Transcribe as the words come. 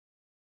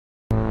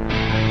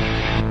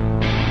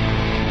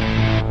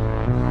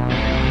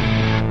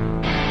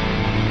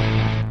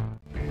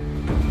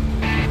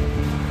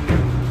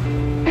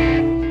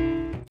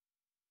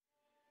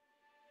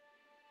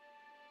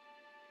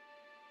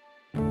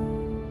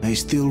I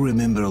still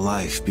remember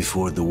life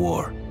before the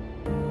war.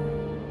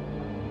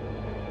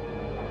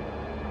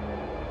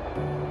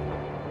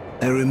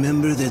 I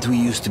remember that we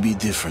used to be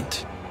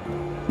different.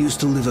 Used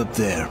to live up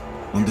there,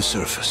 on the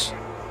surface.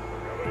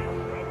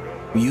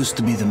 We used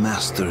to be the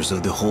masters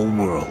of the whole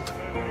world.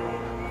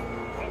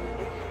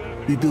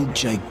 We built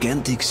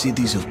gigantic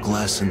cities of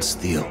glass and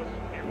steel.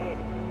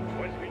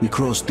 We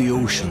crossed the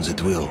oceans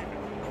at will.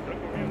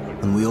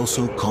 And we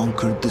also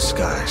conquered the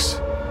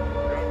skies.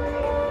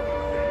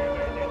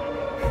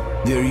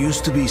 There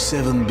used to be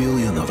 7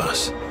 billion of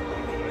us.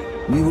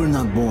 We were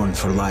not born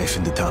for life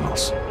in the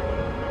tunnels.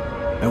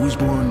 I was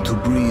born to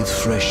breathe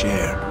fresh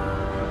air,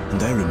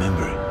 and I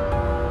remember it.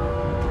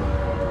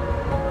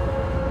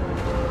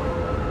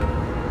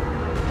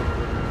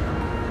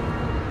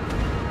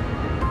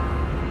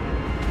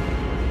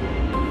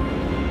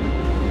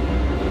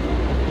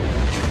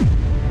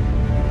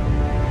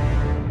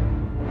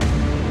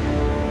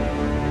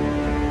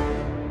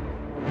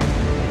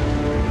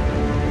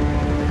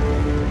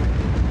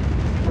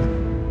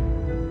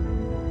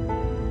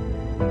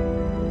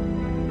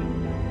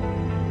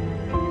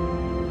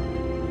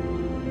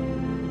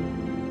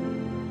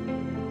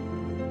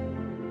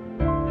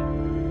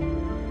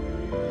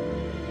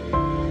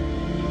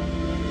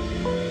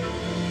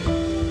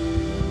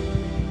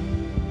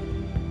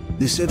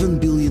 The 7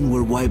 billion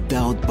were wiped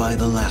out by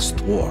the last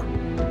war.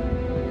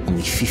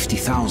 Only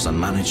 50,000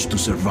 managed to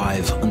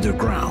survive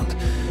underground,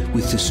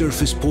 with the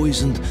surface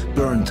poisoned,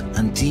 burned,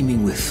 and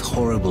teeming with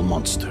horrible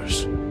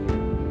monsters.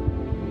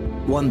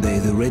 One day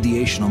the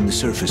radiation on the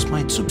surface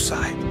might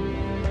subside,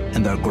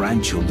 and our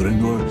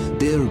grandchildren or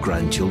their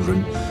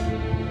grandchildren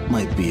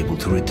might be able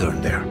to return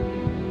there.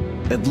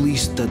 At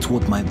least that's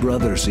what my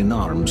brothers in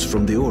arms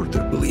from the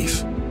Order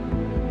believe.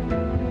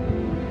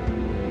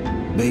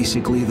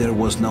 Basically, there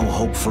was no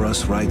hope for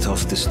us right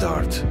off the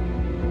start.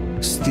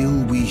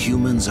 Still, we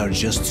humans are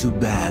just too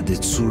bad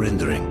at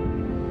surrendering.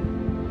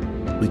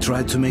 We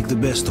tried to make the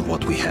best of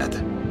what we had,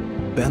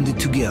 banded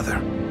together,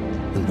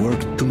 and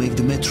worked to make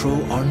the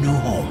Metro our new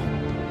home.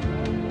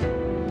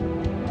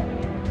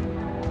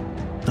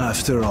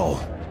 After all,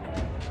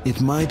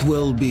 it might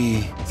well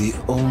be the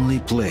only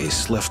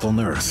place left on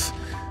Earth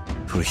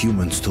for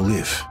humans to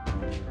live.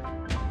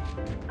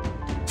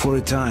 For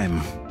a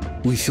time,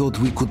 we thought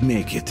we could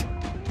make it.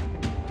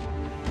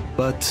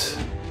 But,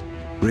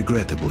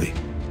 regrettably,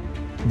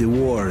 the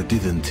war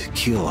didn't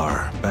kill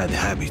our bad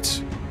habits.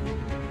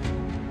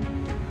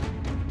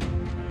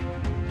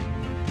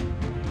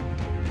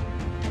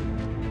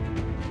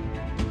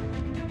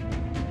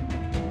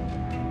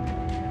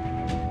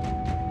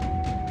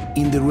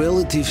 In the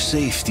relative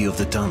safety of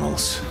the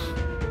tunnels,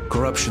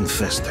 corruption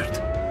festered.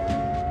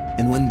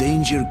 And when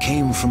danger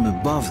came from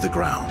above the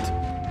ground,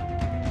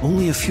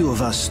 only a few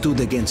of us stood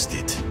against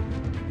it,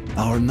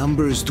 our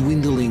numbers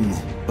dwindling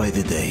by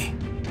the day.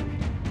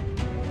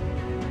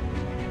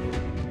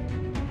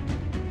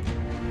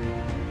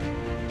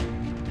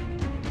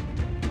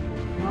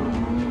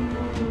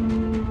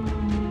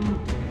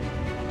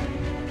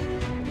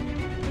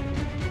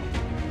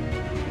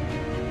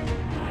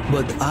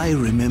 But I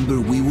remember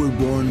we were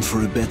born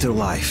for a better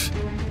life,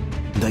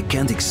 and I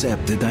can't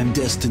accept that I'm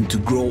destined to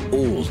grow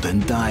old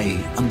and die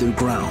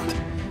underground.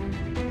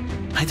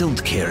 I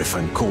don't care if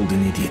I'm called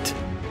an idiot.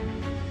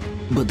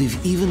 But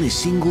if even a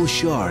single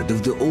shard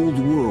of the old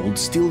world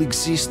still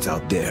exists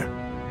out there,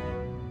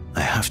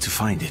 I have to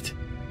find it.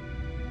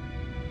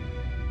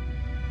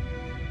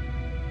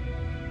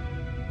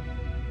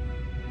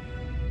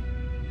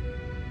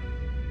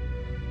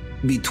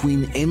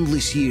 Between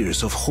endless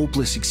years of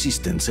hopeless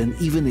existence and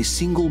even a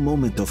single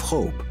moment of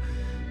hope,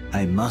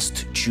 I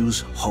must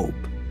choose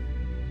hope.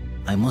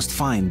 I must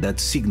find that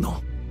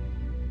signal.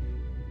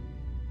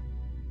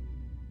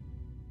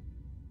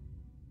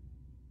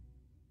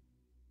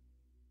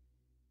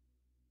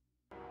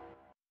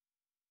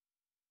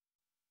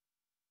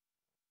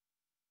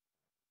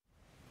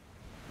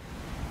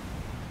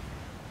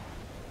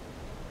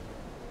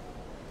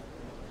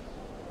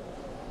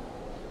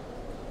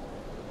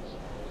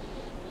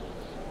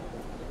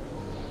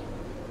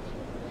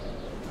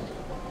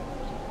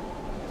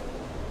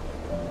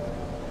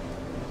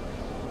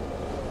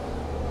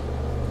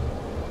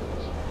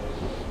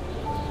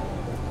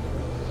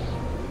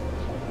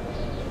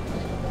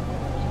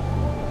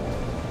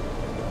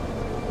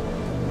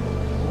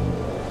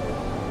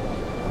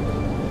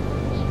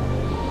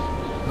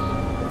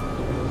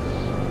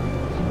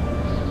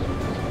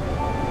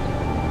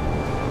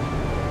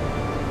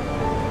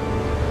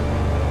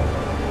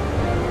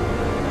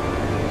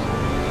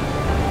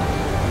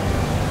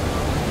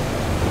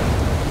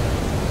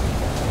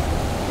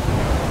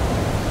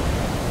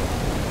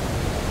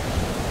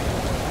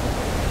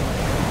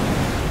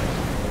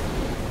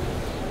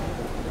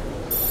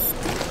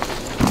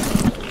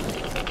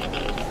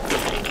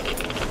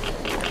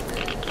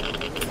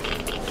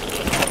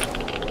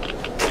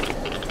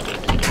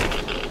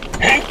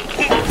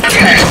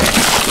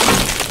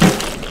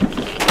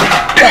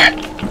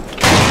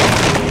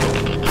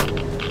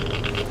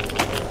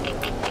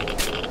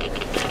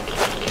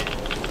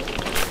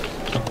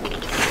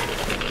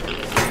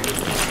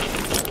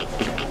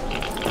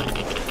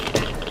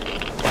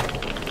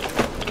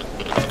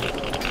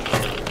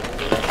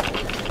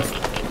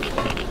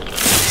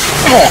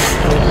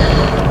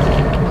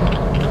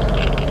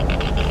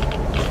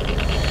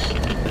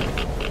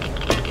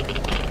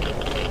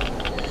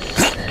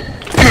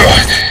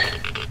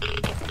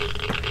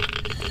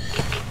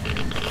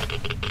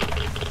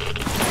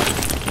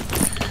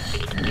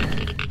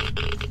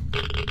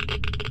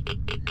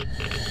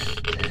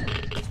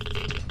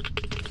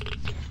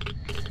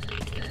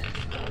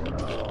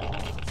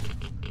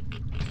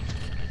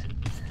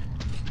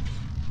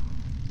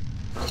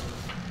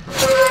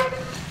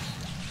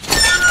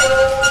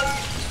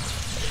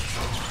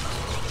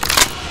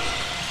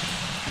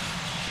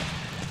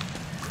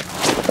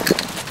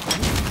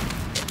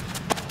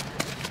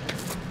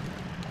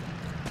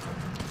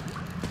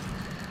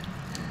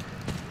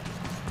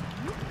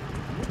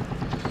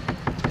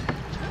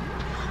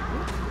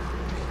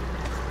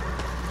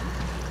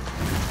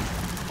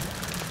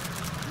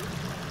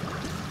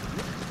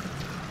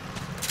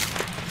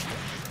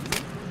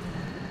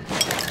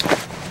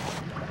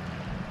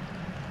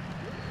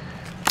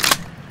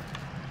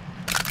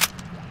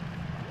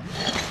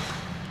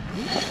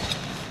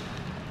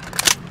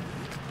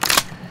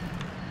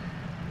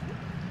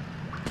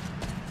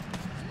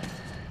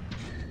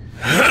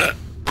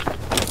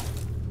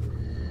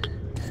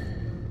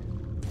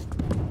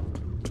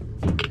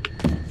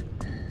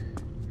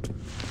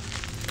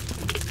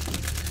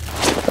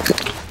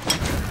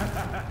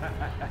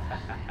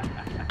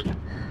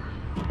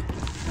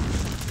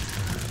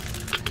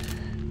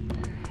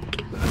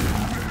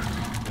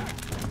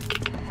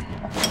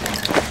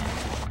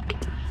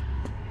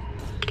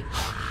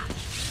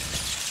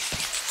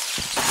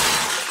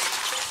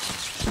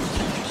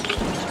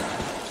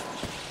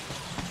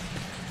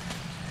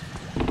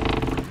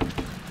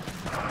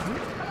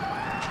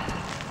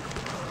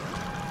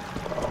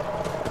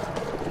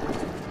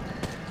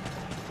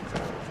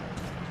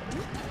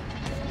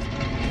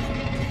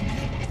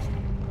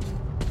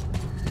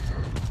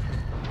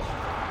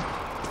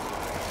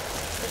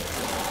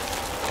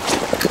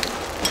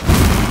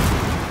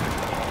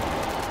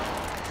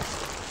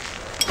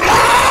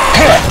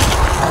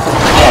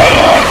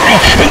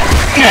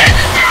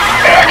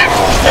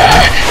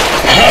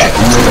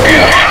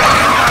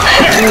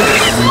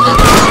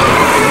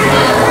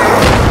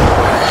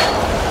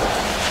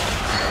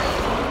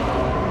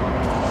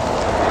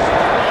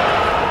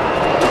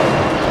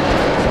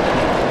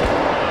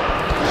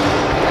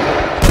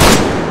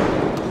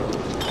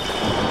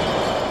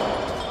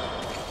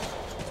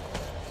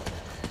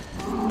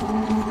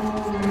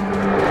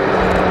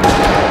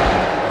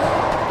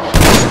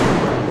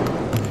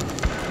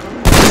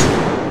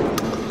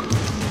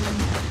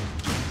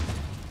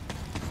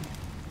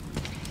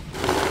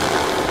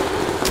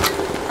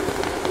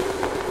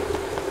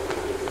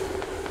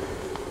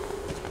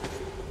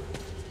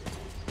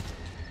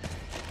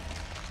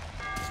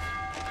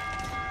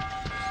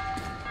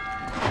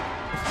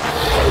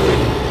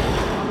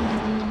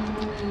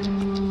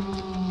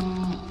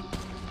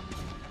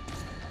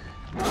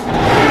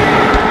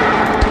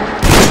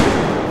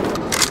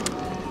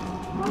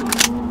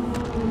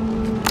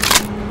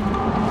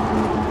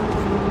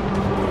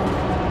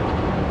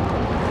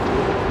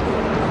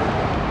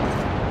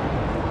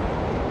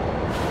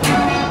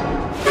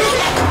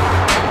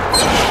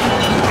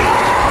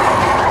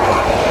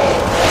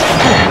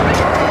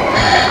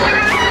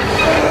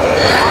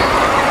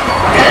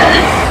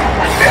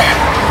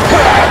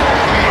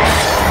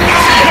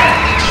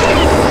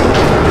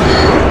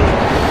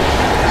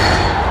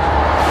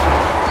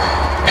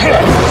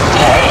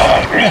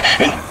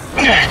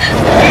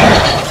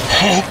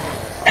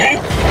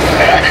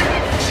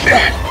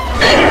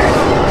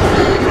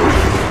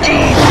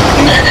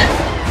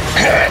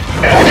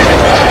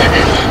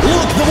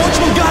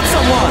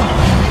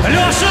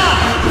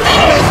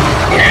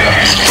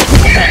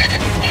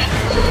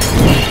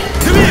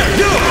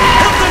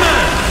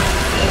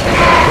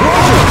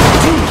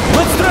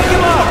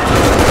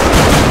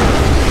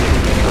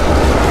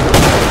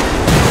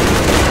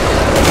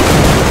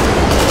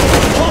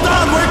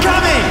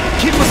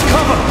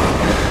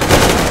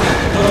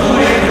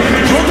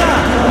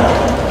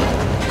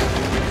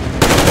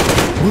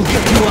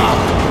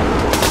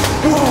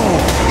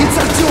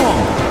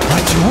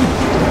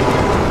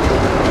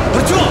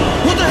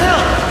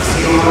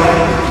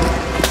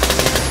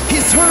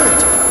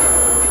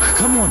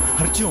 on,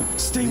 Artyom,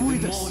 stay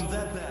with us.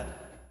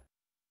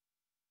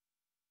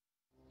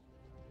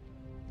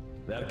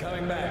 They're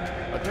coming back.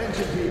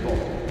 Attention, people.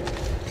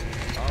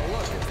 Oh,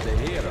 look, it's the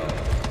hero.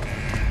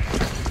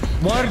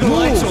 Why are the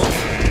lights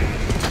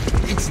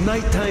off? It's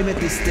nighttime at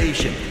this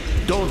station.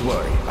 Don't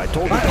worry, I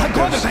told you.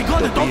 I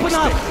got it, open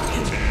up!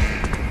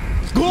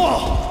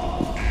 Go!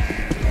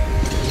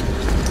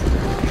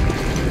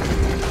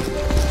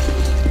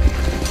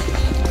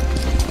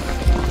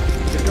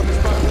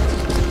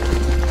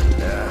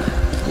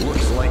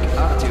 Looks like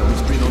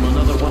Artyom's been on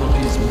another one of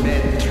his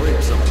mad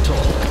trips up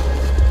top.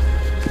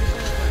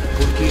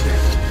 Good kid.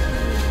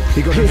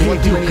 Hey,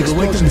 Duke, the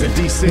latest at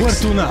D6. Where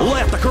to now?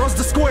 Left, across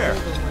the square!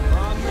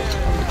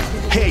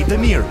 Hey,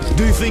 Damir,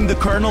 do you think the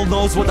Colonel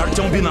knows what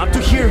Artyom been up to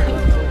here?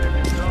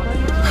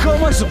 How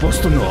am I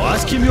supposed to know?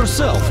 Ask him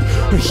yourself.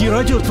 He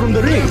radioed from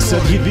the ring,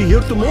 said he'd be here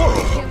tomorrow.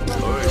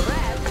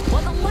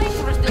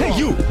 Hey,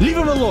 you! Leave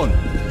him alone!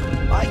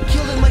 I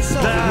killed him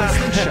myself with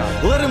my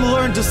slingshot. Let him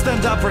learn to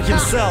stand up for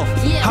himself.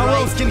 How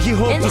else can he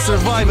hope to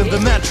survive in the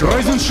metro?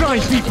 Rise and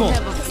shine, people!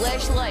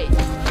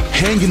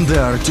 Hang in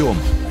there, Artyom.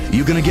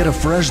 You're gonna get a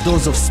fresh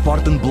dose of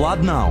Spartan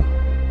blood now.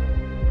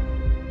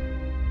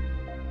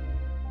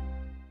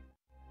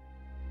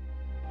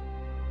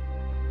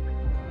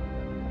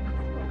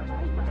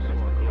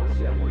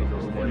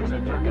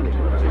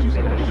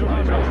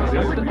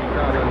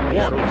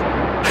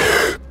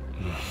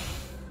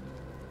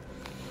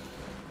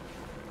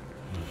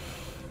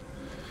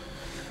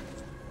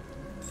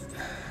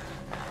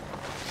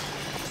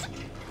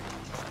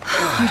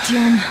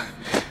 Artyom,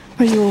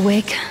 are you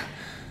awake?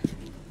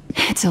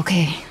 It's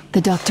okay.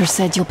 The doctor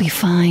said you'll be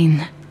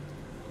fine.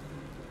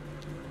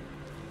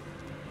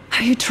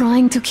 Are you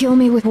trying to kill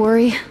me with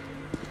worry?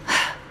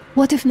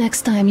 What if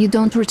next time you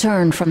don't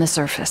return from the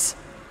surface?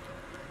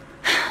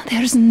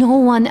 There's no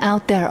one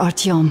out there,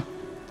 Artyom.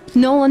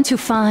 No one to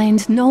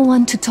find, no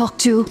one to talk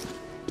to.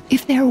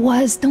 If there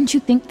was, don't you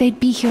think they'd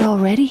be here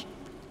already?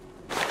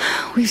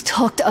 We've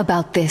talked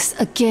about this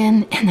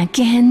again and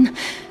again.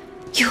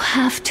 You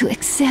have to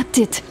accept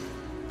it.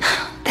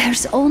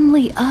 There's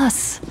only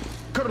us.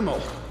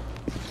 Colonel!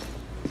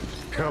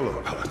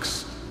 Hello,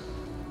 Alex.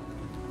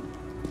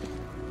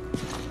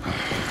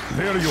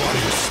 There you are,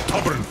 you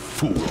stubborn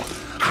fool.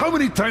 How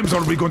many times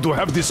are we going to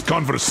have this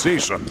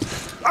conversation?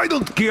 I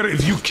don't care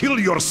if you kill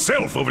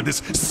yourself over this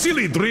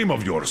silly dream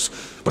of yours,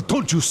 but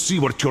don't you see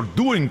what you're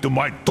doing to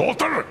my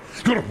daughter?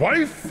 Your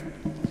wife?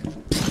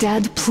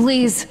 Dad,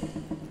 please.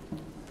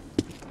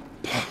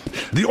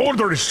 The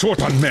Order is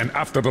short on men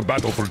after the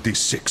battle for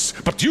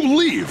D6, but you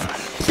leave.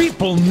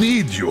 People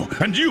need you,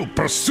 and you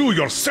pursue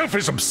your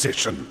selfish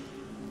obsession.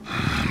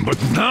 But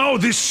now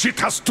this shit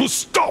has to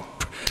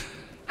stop.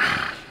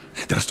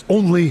 There's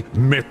only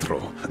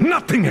Metro,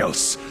 nothing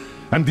else.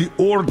 And the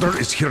Order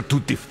is here to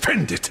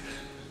defend it.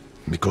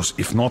 Because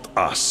if not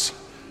us,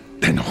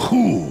 then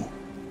who?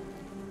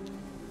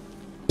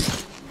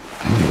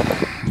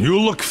 You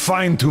look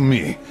fine to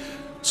me.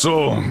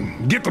 So,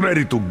 get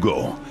ready to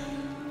go.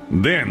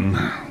 Then,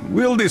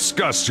 we'll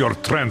discuss your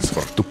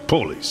transfer to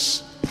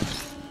Polis.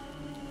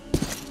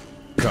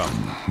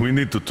 Come, we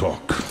need to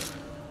talk.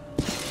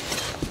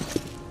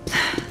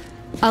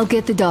 I'll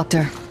get the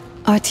doctor.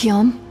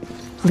 Artyom,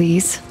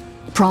 please,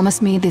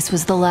 promise me this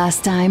was the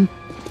last time.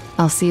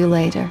 I'll see you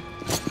later.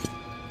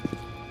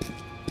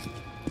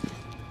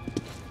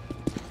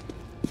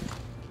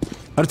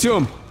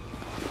 Artyom,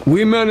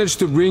 we managed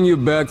to bring you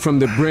back from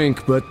the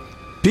brink, but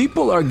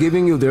people are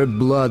giving you their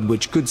blood,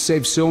 which could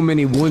save so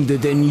many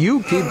wounded, and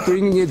you keep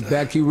bringing it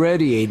back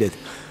irradiated.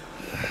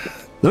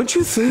 Don't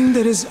you think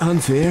that is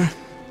unfair?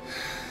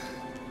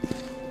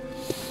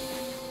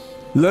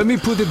 Let me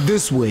put it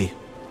this way.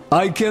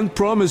 I can't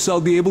promise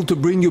I'll be able to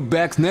bring you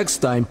back next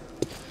time.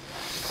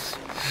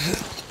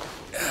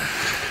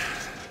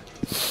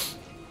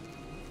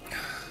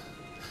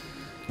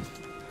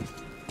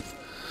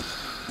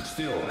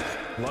 Still,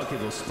 lucky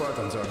those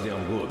Spartans are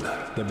damn good.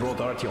 They brought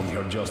Artyom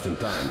here just in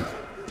time.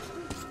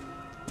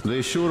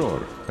 They sure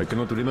are. I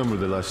cannot remember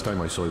the last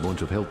time I saw a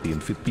bunch of healthy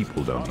and fit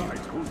people down here. I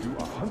told you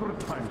 100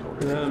 times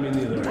already. Yeah, me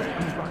neither.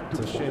 It's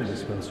a shame they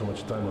spend so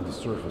much time on the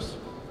surface.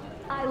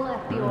 I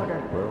left the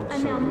Order,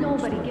 and now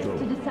nobody gets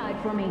to decide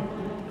for me.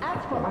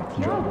 As for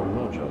Job or Artyom...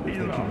 no job, if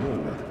they keep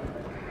doing that.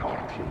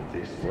 Artyom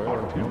this, Well,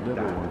 Artyom not that.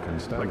 everyone can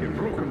stand Like a it.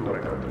 broken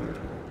record.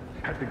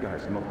 Had the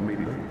guys not made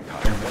it in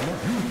time,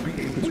 you'd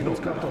be able to...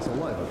 What's kept us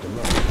alive up to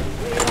now?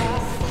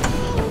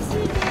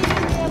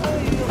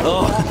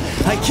 Oh,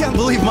 I can't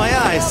believe my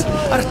eyes!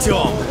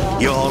 Artyom,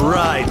 you're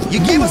alright. You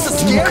gave us a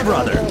scare,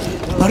 brother.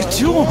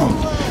 Artyom!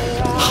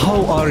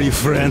 How are you,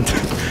 friend?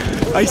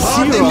 I see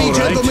Pardon you're me, all right.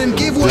 gentlemen,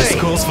 give way! This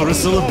calls for a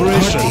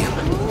celebration.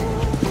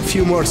 A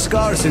few more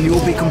scars and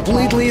you'll be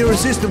completely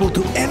irresistible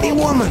to any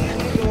woman.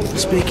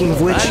 Speaking of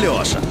which,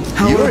 Alyosha,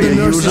 how are the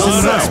nurses in the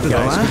All right, hospital,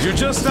 guys, huh? could you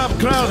just stop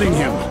crowding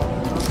him?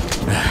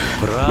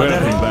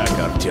 Welcome back,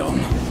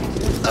 Artyom.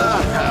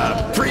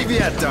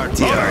 Привет,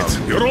 Artyom. All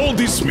right, you're all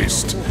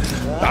dismissed.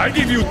 I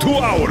give you 2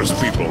 hours,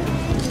 people.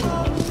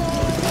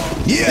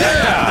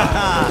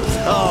 Yeah!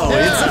 Oh,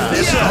 it's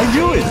official! I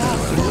knew it!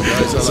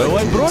 So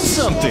I brought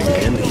something.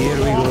 And here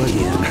we go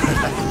again.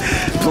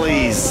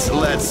 Please,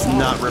 let's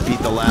not repeat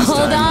the last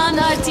Hold time. on,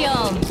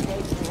 Artyom!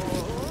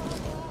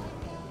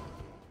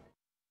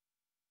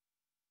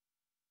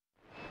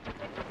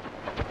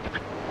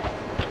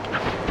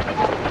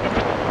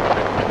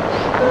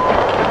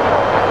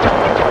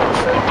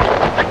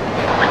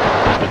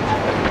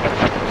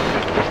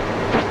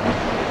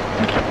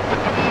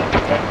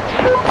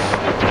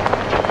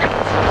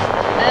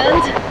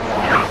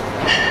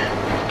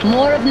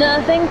 More of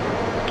nothing?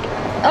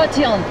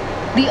 Artyom,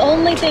 the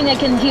only thing I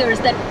can hear is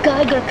that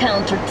Geiger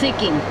counter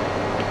ticking.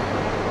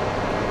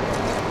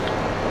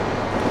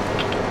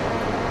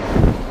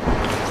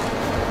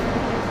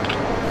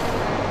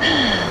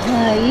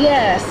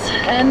 Yes,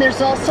 and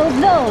there's also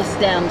those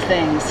damn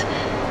things.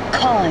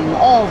 Calling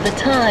all the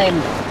time.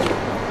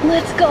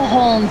 Let's go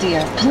home,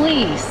 dear,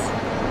 please.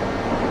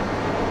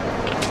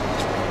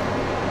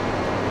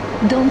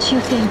 Don't you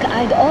think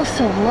I'd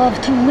also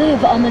love to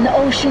live on an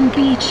ocean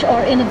beach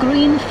or in a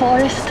green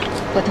forest?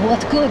 But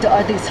what good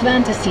are these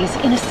fantasies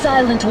in a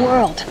silent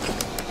world?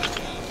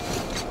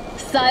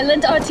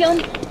 Silent,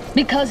 Artyom?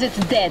 Because it's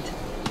dead.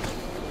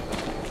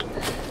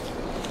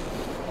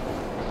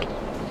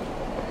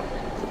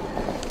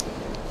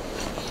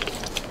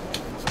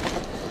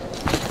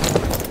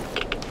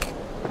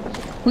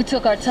 We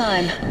took our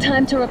time.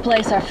 Time to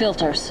replace our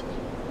filters.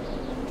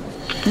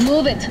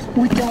 Move it!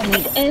 We don't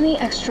need any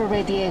extra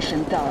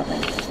radiation,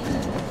 darling.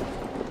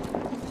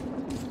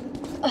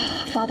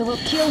 Oh, Father will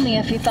kill me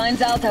if he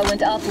finds out I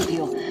went out with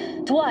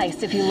you.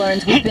 Twice if he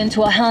learns we've been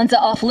to a Hansa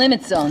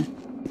off-limit zone.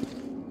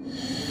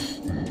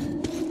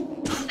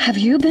 Have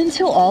you been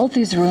to all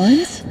these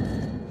ruins?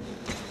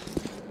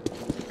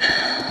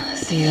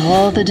 See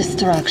all the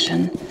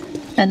destruction.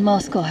 And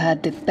Moscow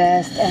had the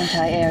best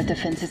anti-air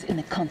defenses in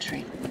the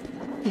country.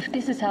 If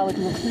this is how it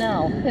looks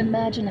now,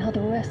 imagine how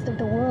the rest of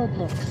the world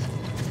looks.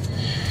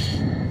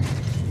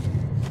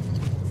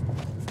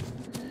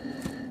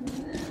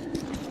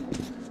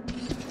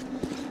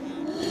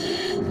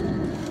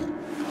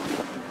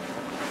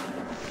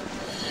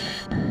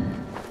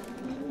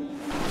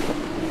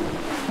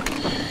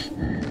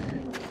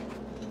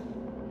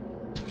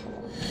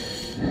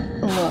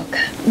 Look,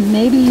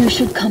 maybe you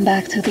should come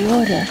back to the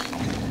Order.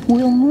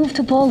 We'll move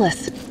to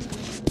Polis.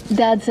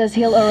 Dad says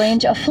he'll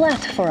arrange a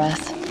flat for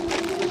us.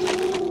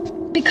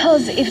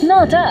 Because if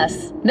not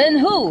us, then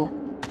who?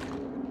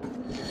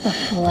 A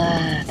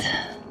flat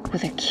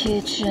with a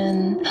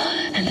kitchen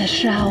and a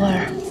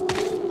shower.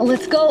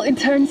 Let's go, it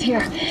turns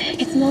here.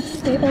 It's not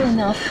stable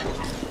enough.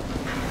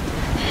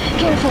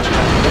 Careful.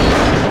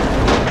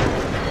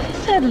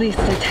 At least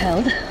it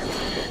held.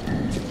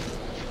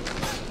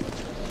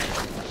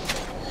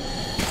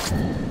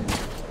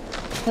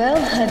 Well,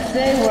 I'd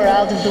say we're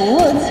out of the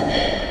woods.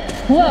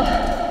 Whoa!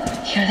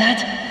 Hear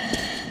that?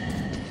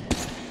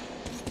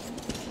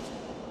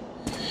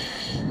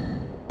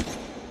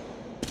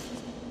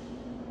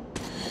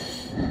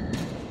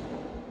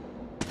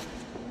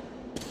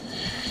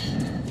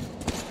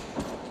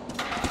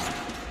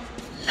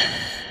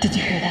 Did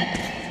you hear that?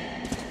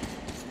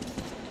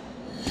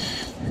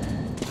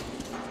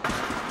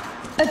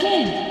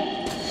 Again!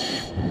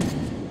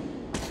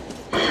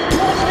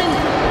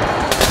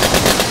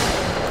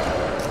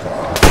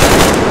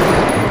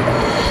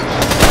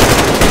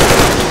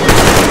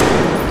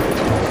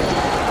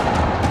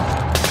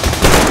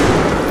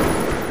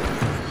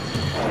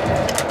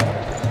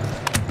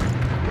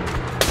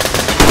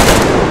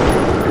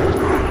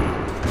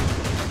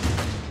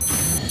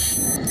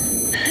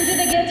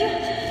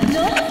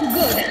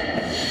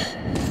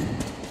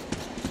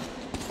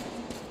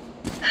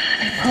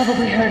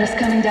 Probably heard us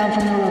coming down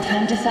from the roof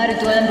and decided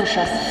to ambush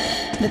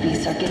us. The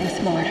beasts are getting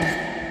smarter.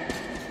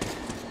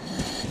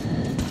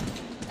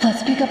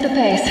 Let's pick up the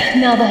pace.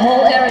 Now the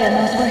whole area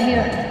knows we're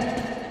here.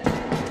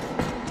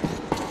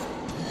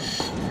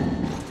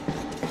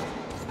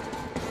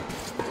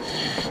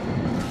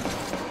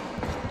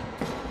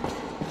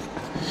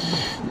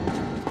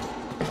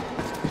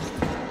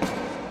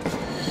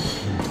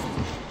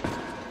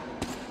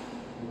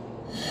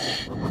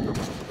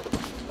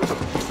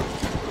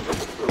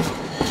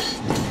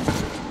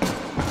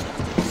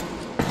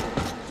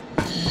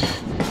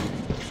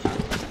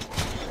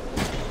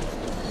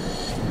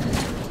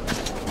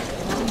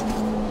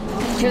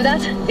 Hear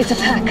that? It's a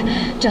pack.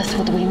 Just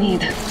what we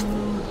need.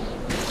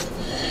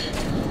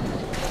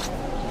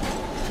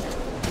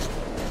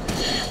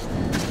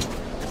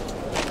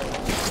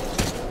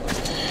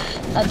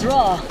 A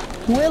draw.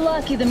 We're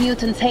lucky the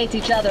mutants hate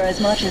each other as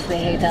much as they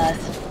hate us.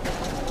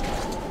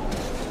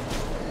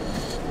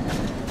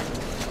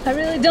 I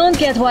really don't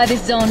get why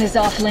this zone is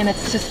off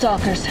limits to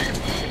stalkers.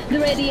 The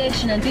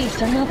radiation and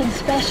beasts are nothing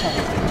special.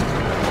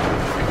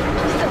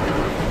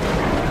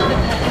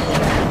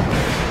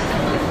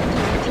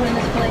 Turn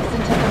this place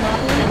into a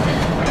monopoly,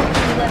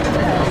 we let them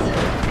pass.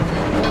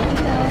 Work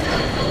it out.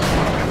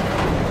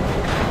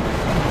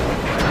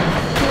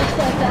 Looks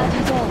like that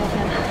was all of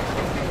them.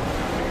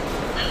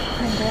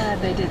 I'm glad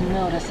they didn't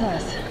notice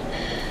us.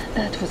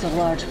 That was a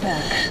large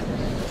pack.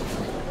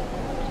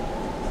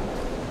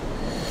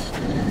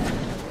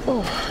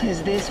 Oh,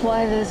 is this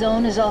why the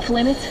zone is off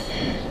limits?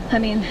 I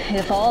mean,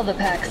 if all the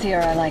packs here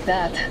are like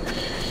that.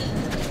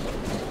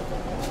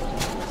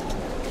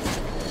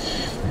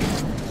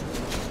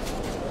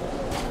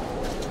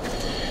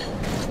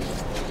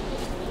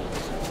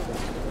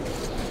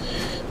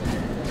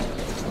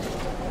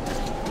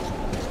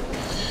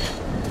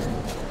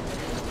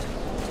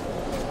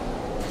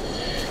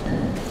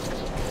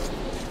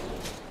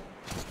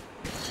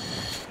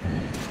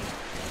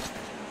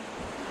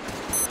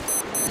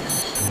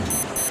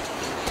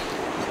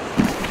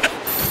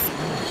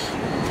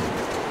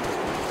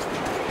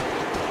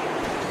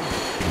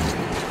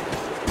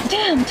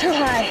 Damn, too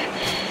high.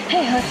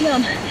 Hey,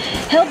 Artyom,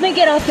 help me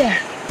get up there.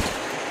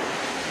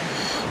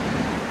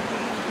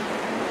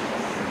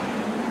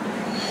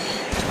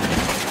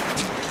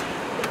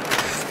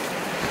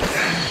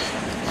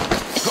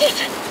 Shit!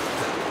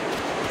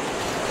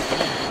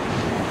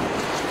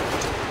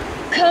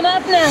 Come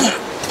up now.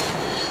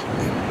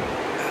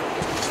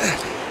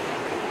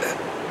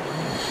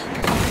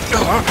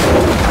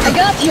 I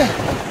got you.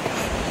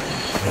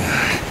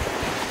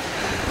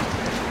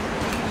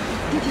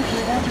 Did you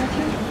hear that,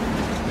 Artyom?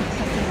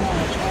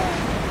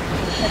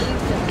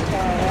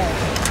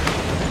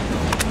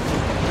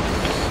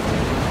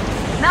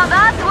 Now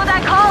that's what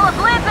I call a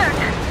blizzard!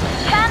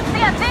 Can't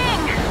see a thing!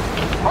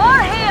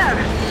 Or hear!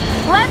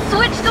 Let's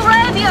switch to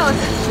radios!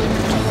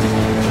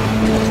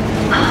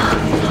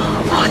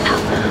 What the...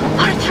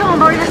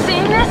 Artyom, are you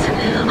seeing this?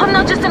 I'm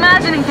not just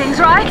imagining things,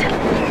 right?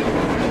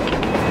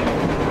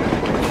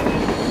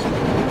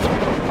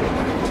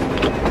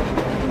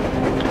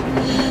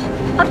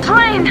 A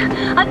train!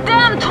 A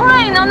damn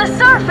train on the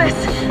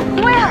surface!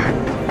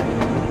 Where?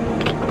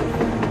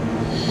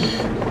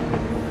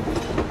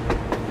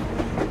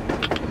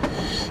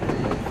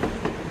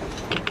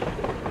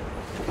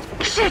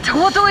 Shit!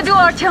 What do we do,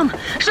 Artyom?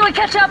 Should we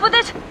catch up with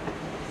it?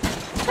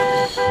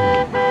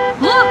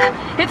 Look!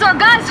 It's our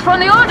guys from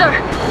the Order!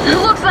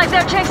 Looks like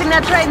they're chasing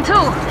that train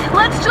too!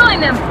 Let's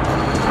join them!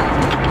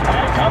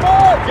 Hey, come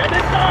on! Get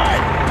inside!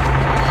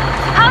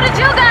 How did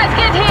you guys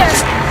get here?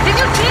 Did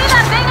you see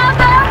that thing out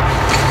there?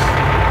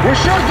 We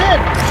sure did!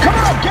 Come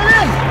on, get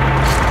in!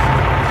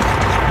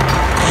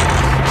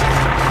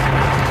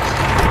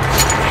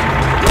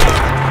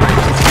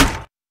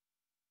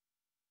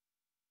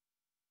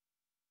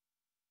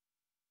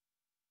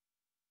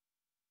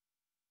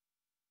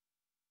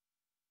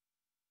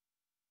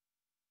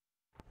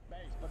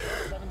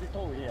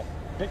 Here.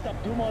 Picked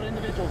up 2 more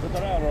individuals at the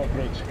railroad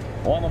bridge.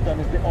 One of them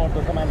is the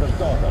Order commander's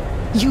daughter.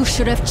 You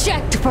should have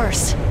checked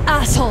first,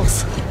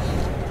 assholes!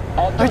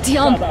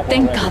 Artyom,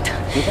 thank God.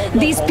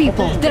 These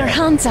people, they're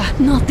Hansa,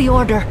 not the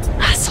Order.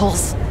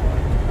 Assholes.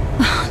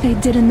 They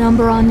did a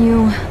number on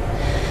you.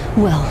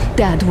 Well,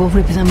 Dad will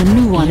rip them a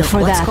new one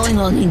for that. What's going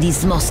on in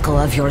this Moscow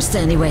of yours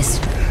anyways?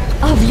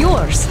 Of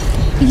yours?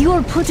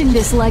 You're putting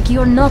this like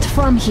you're not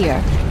from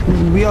here.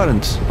 We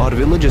aren't. Our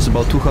village is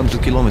about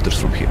 200 kilometers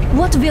from here.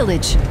 What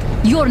village?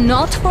 You're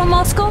not from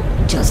Moscow?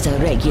 Just a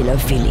regular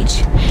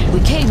village.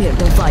 We came here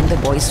to find the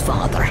boy's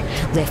father.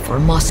 Left for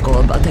Moscow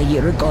about a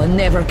year ago and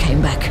never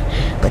came back.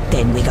 But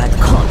then we got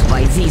caught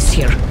by these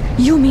here.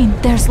 You mean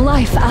there's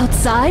life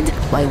outside?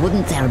 Why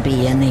wouldn't there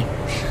be any?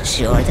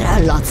 Sure, there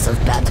are lots of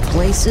bad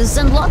places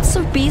and lots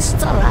of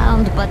beasts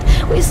around, but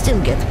we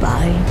still get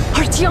by.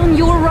 Artyom,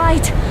 you were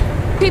right.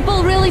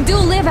 People really do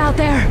live out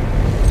there.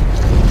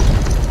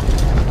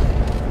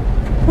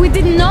 We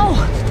didn't know.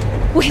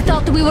 We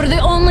thought we were the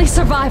only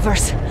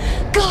survivors.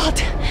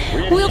 God,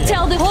 we'll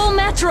tell the whole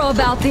metro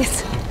about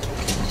this.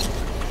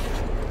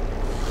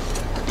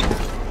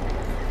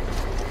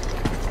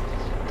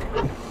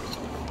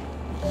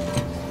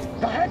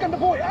 The heck and the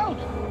boy out!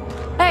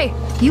 Hey,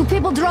 you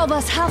people drove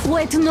us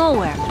halfway to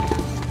nowhere.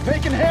 They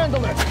can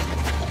handle it!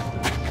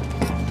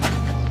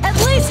 At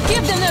least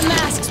give them their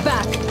masks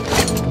back.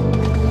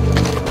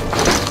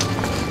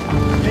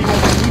 They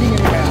won't be needing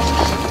any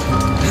masks.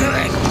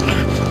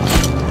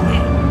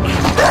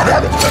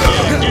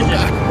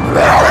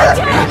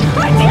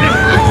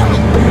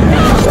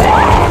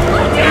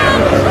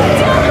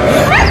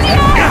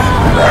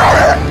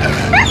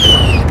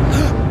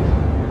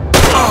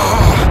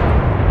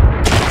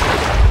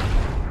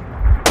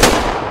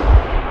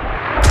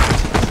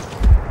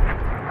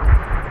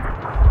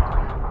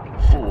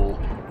 Fool,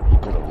 he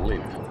could have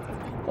lived.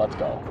 Let's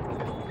go.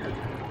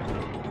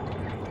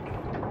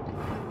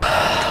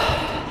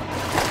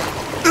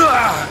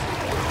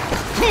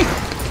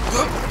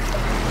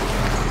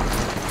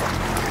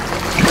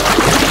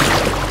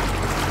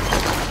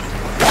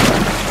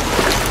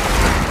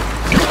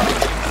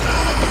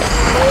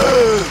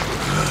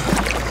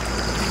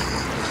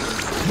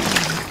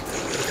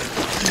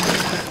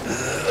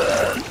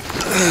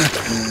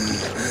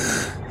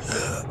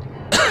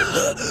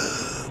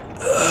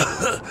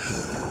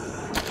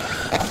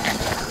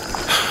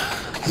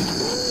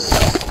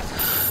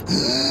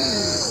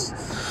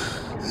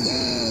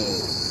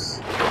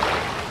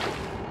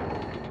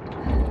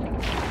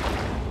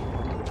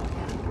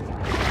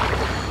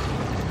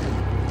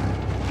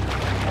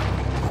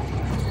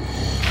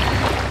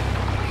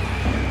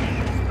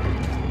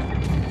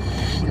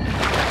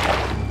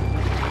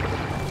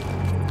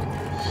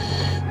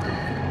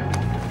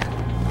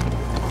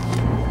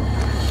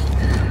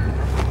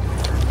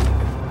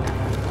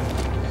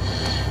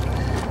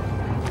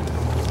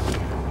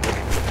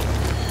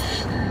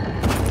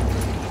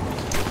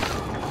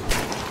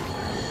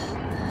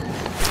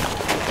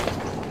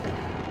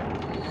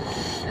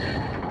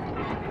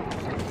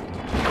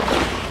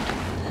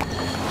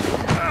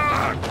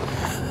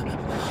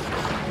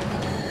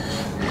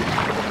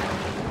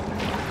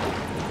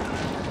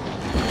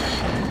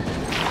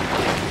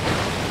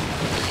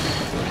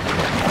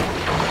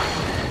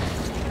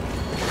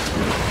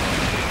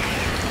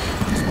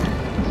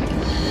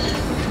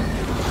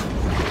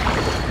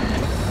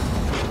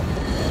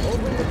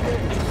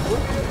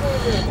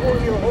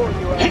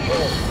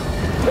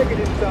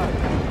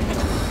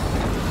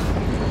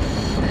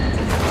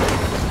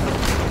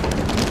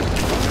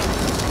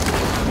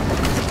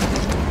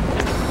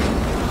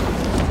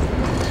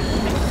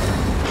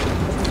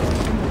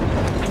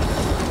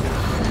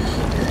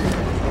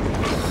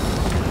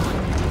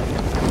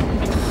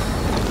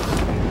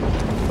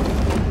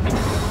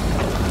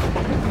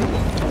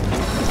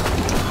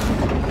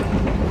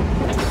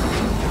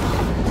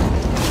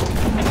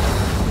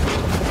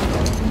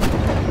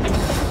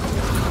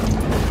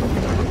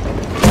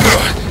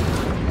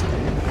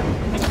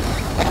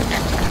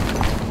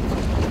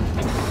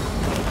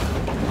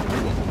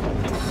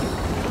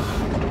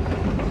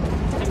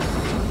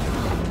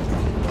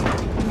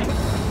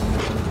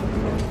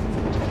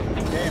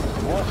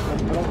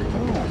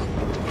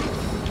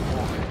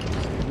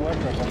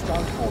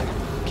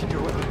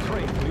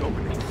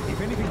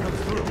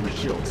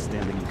 joke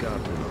standing guard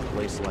in a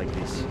place like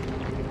this.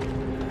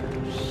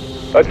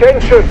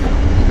 Attention!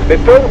 The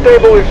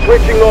turntable is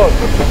switching on.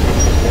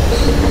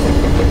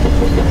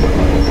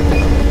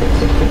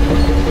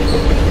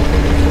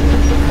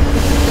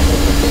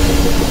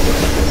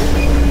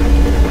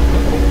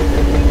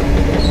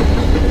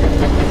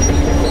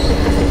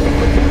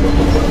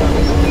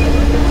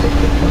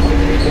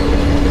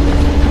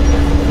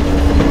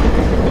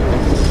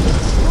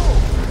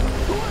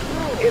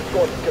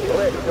 Escorts can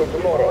rest till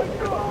tomorrow.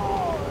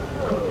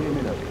 Put him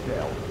in a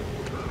cell.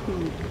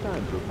 It's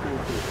time to cool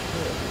his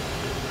head.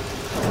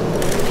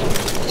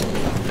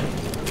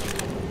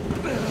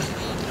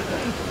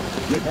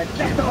 That's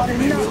just about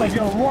enough of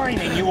your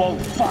whining, you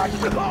old fuck!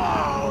 You're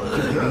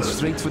heading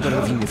straight for the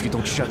ravine if you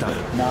don't shut up.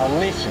 Now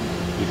listen,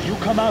 if you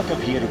come out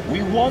of here,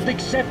 we won't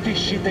accept this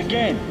shit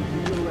again.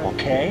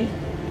 Okay?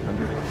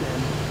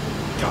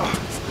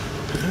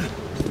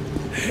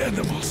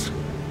 Animals.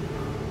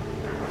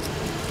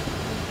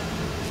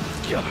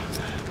 Yeah.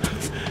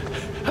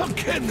 How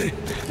can they?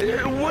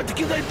 What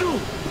can I do?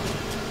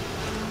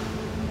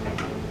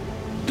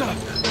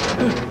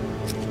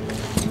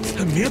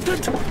 A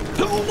mutant?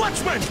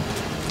 Watchman!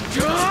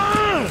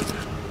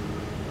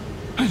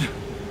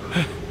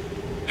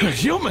 A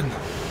human?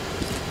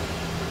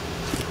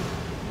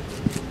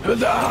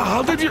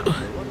 How did you...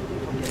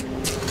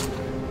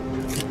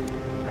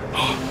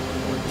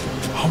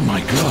 Oh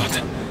my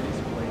god.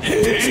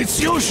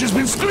 It's you she's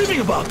been screaming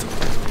about.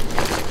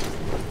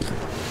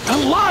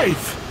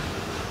 Alive!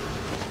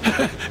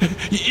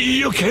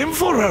 You came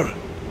for her.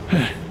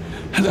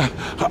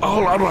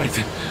 All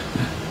right.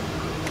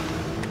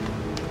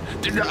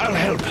 I'll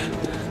help.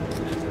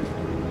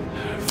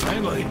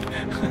 Finally,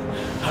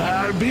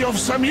 I'll be of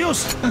some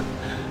use.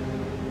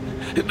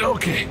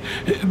 Okay,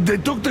 they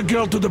took the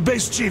girl to the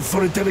base chief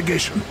for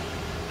interrogation.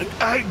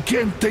 I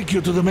can't take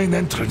you to the main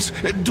entrance.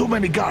 Too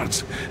many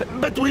guards.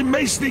 But we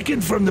may sneak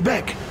in from the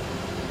back.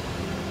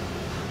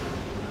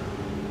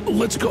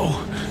 Let's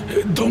go.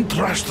 Don't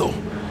rush, though.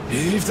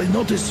 If they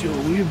notice you,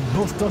 we're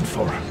both done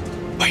for.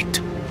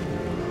 Wait.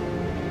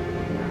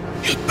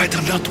 You'd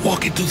better not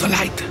walk into the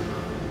light.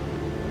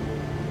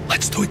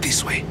 Let's do it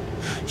this way.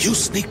 You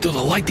sneak to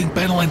the lighting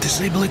panel and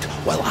disable it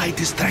while I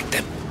distract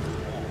them.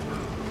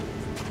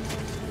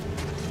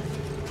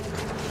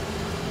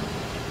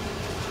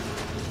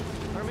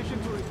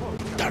 Permission to report.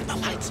 Turn the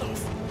lights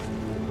off.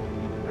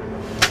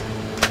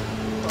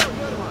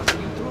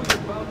 You threw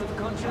your bout of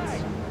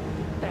conscience?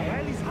 The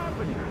hell is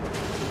happening?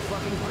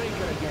 Fucking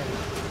breaker again.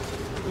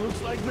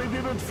 Looks like they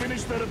didn't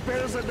finish the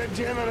repairs at the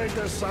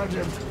generator,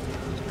 Sergeant.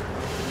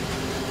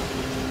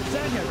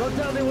 Sanya, go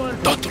tell the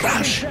one. Don't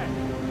rush.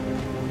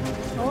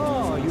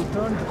 Oh, you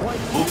turned quite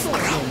Move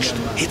crouched.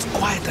 It's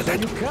quieter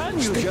than...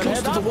 Stay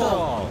close to the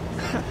wall.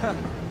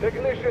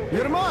 Technician.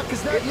 Yermak,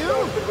 is that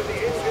you?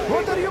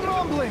 What are you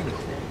mumbling?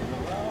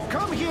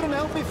 Come here and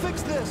help me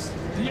fix this.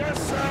 Yes,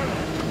 sir.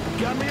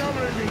 Got me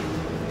already.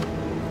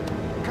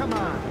 Come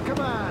on, come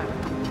on.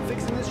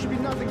 Fixing this should be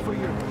nothing for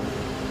you.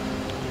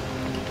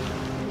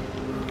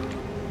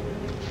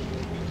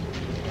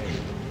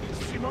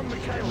 Simon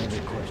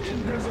Mikhailovich,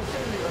 there's a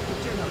failure at the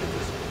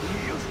generators.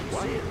 You should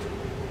see it.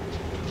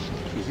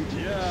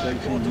 Yeah, I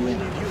totally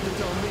need you to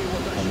tell me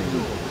what I should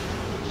do.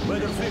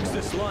 Better fix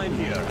this line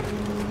here.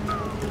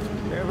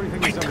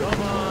 Everything is under...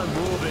 Come on,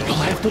 move it. You'll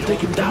have to take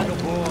him down.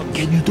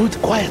 Can you do it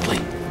quietly?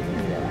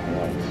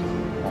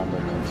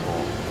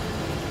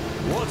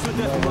 What's with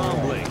that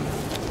mumbling?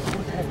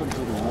 What happened to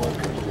the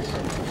workers this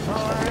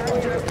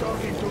I'm just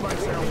talking to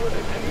myself.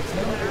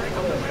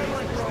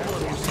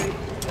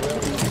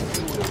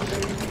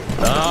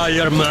 Ah,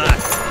 you're mad.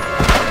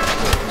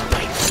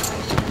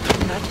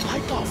 Turn that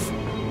light off.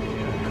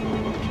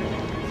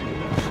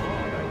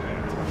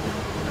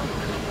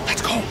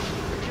 Let's go.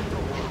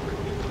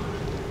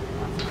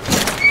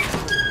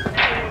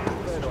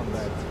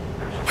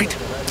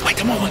 Wait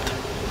a moment.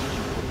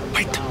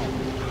 Wait.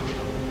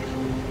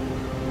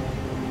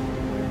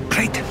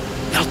 Great.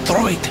 Now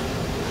throw it.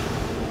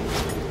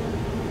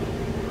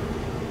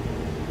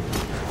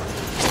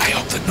 I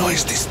hope the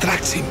noise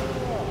distracts him.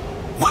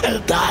 Well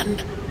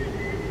done.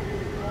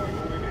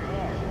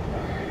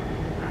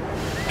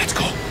 Let's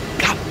go.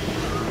 Come.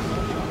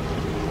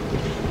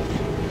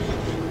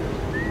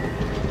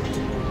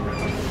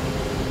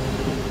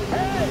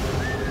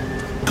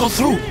 Go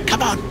through.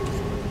 Come on.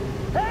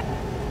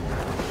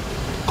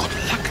 Good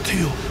luck to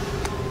you.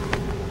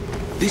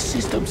 This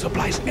system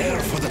supplies air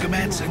for the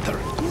command center.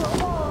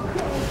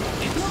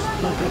 It's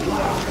not that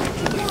loud,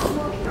 actually.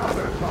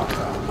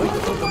 Wait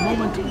for the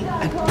moment, and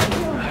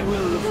I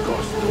will, of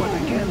course, do it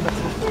again, but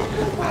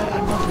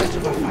I'm not much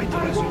of a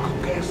fighter, as you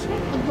could guess.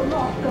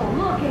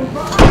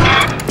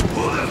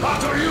 Who the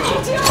fuck are you?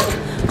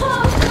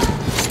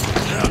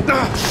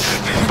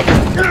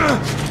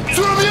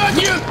 Throw me at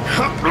you!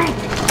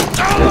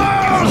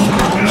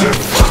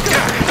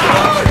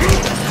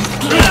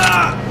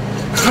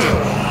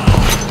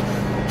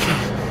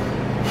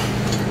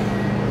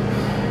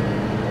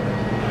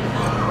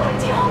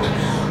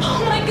 Oh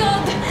my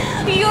god!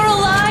 You're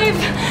alive!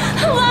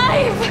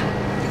 Alive!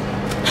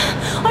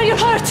 Are you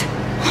hurt?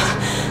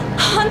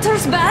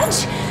 Hunter's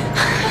badge?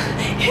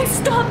 It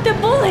stopped the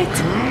bullet!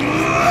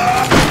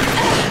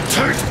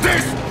 Take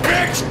this,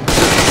 bitch!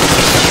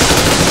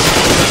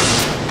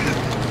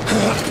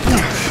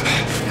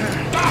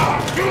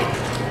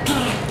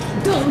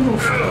 Don't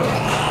move.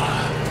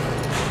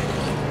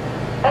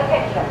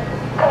 Attention.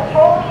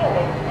 Control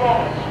unit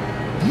damaged.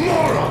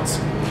 Morons!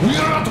 We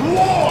are at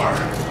war!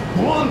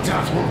 One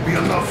tap won't be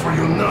enough for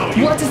you now.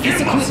 What is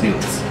this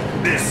equipment?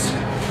 This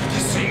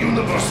is a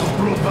universal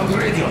broadband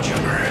radio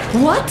jammer.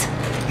 What?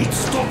 It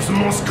stops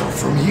Moscow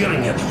from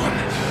hearing anyone,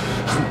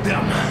 and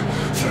them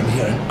from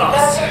hearing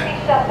us.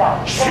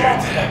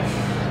 Shit.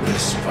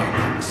 This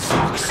fucking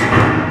sucks.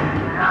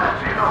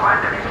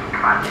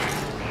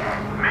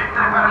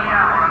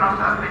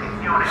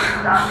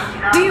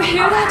 Do you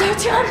hear that,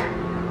 Artyom?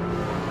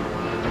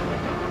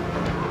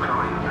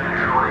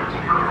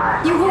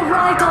 You were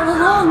right all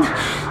along.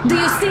 Do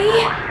you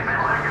see?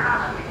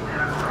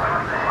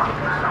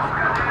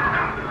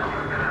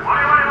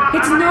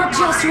 It's not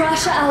just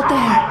Russia out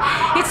there.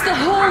 It's the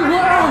whole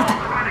world.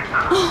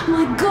 Oh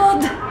my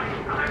God.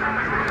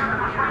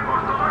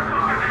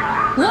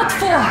 What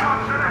for?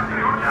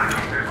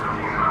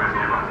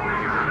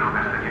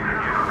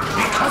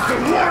 Because the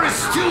war is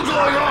still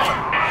going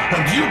on,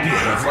 and you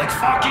behave like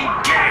fucking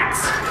kids.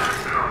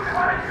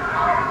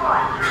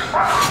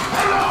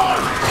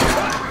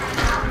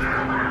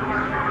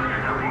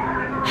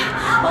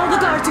 All the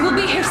guards will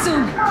be here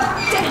soon.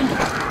 Damn.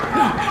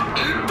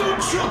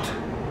 Don't shoot.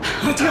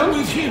 I'm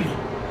with him.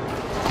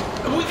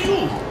 I'm with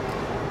you.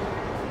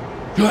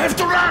 You have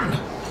to run.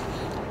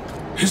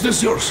 Is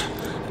this yours?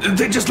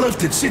 They just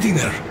left it sitting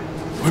there.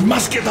 We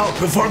must get out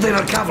before they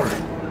recover.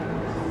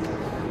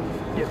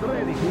 Get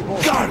ready, people.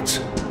 Guards!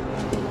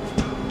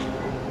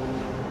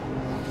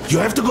 You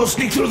have to go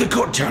sneak through the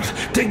courtyard.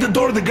 Take the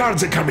door the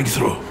guards are coming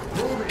through.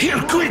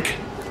 Here, quick!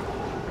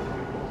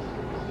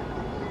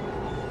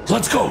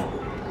 Let's go.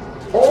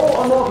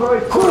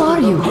 Who are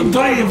you?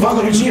 Andrei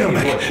Ivanovich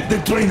Yermak, the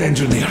train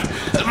engineer.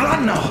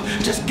 Run now.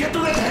 Just get to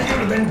that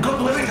hangar, then go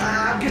to it.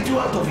 I'll get you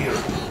out of here.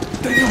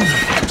 They know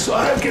me, so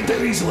I'll get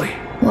there easily.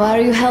 Why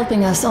are you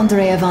helping us,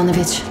 Andrei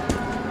Ivanovich?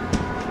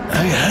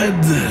 I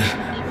had...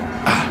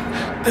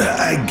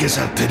 I guess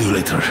I'll tell you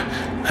later.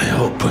 I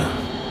hope.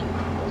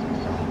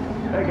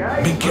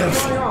 Be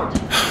careful.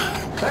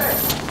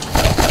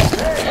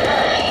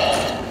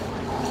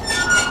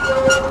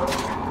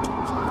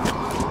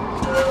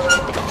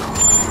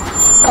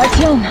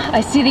 Artyom,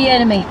 I see the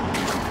enemy.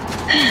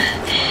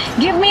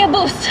 Give me a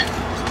boost.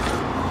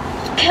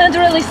 Can't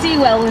really see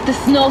well with the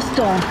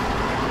snowstorm.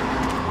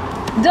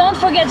 Don't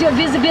forget your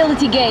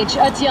visibility gauge,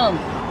 Artyom.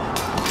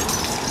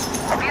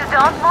 If you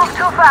don't move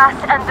too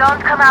fast and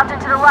don't come out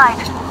into the light,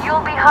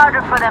 you'll be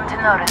harder for them to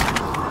notice.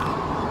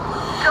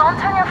 Don't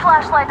turn your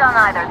flashlight on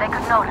either, they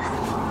could notice.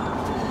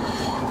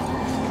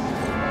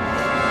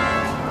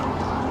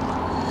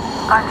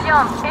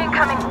 Artyom,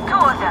 incoming, 2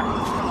 of them.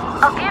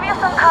 I'll give you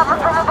some cover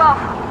from above.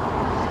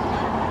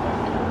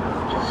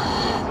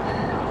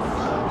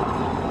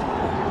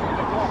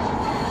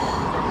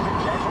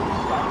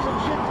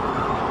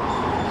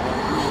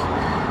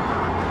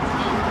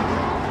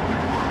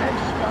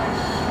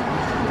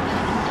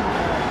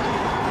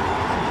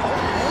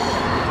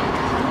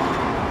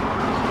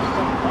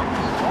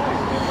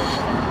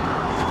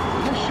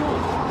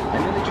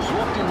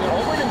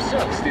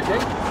 Did they?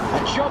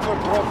 A chopper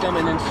brought them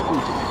and then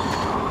scooted.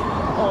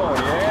 Oh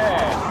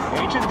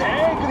yeah, Agent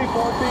Egg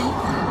reporting.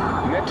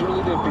 Naturally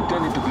they're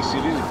pretending to be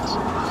civilians.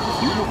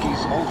 You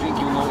rookies all think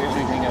you know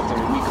everything after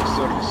a week of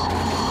service.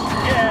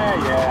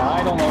 Yeah,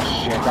 I don't know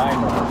shit, I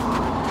know.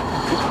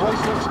 This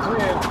place looks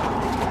clear.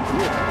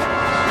 Look,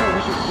 still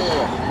we should stay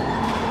away.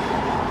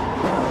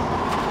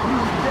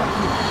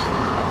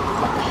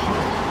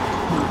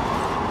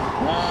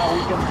 Nah, we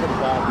can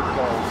survive the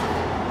cold.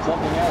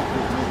 Something else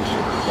is maybe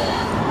should be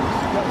done.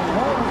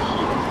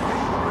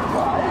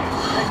 Why?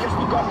 I guess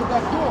we got to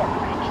that door.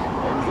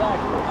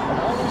 Exactly. And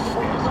how are we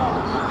supposed to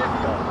solve it?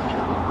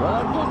 Well,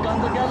 I put on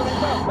the gathering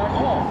dust back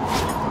home.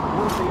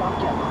 We'll see on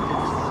camera.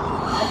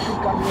 I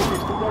think I'm ready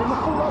to go in the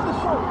full out the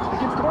service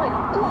against the right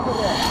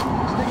overall.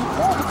 Staying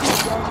all the good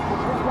guys for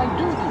frontline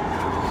duty.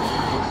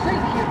 We're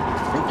safe here.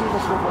 They gave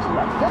us what was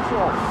left. That's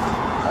all.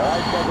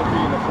 I'd rather be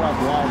in the front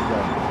line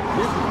then.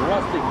 This is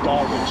rustic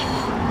garbage.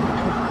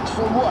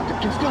 So what? It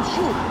can still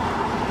shoot.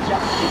 Yeah,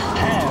 it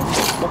can,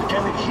 but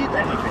can it hit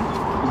anything?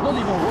 It's not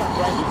even worth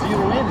trying to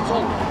zero in. It's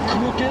all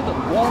crooked and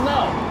worn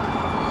out.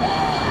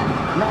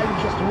 Now you're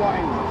just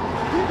whining.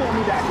 You don't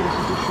need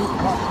accuracy to shoot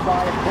cops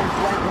by at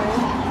point-blank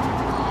range.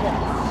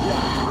 Yeah,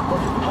 but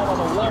how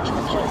about a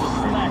watchman trying to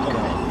snack at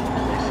it?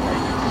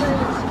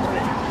 Sailing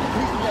spray. At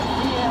least we have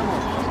 3 ammo.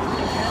 We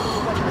can handle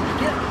what we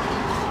get.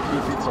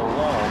 If it's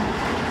alone,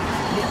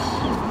 yes.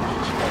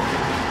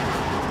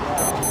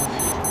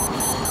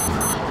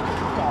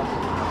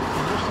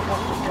 You're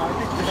supposed to guard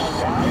it without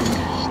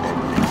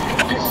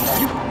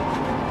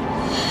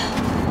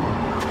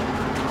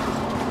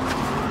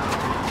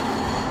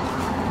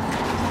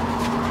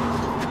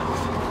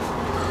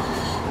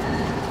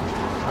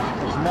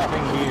There's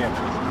nothing here.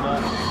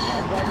 Nothing.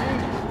 And by me,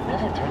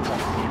 never turns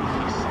out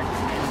anything except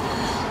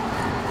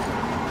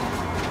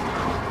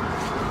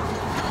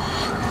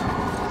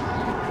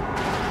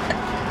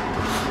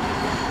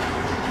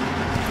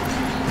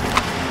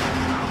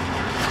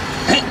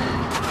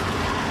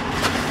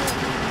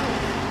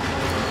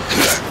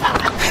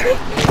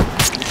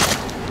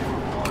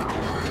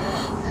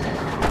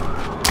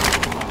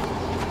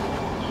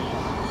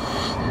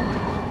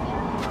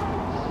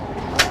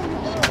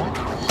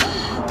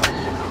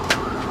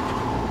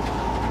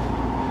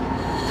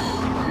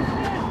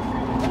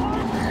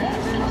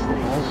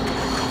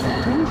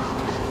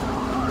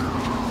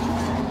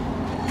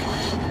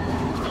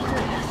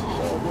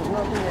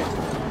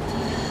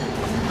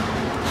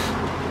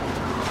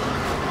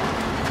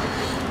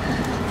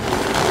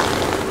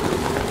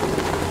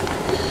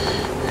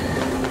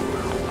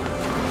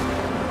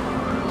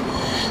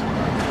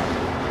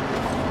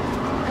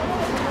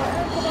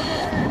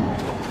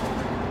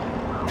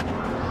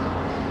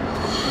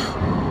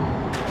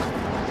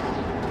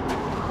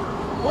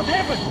What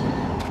happened?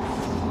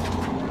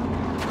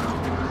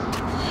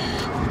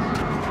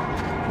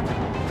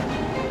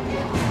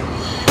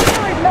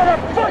 Hey,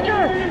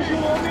 motherfucker!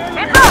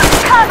 It's us!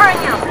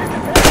 Covering you!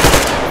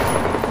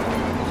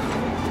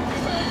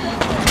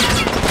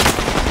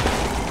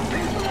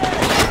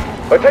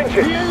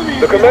 Attention!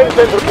 The command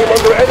center came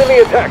under enemy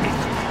attack.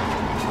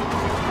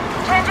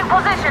 Changing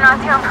position,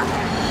 Artyom.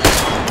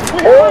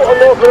 All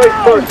unauthorized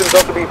persons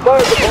are to be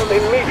fired upon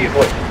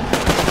immediately.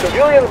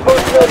 Civilian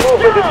personnel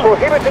movement is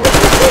prohibited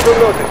until further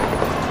notice.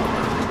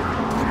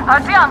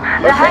 Artyom,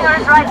 the hangar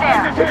is right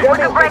there. The We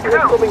can break jamming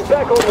through. is coming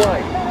back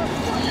online.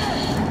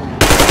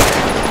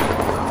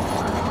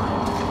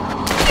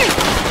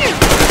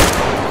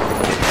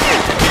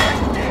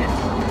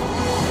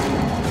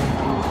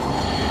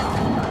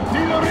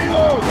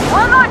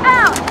 One more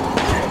down!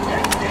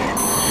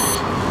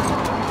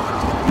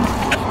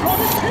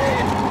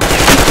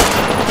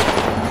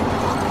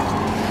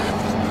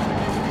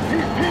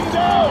 He's pinned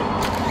down!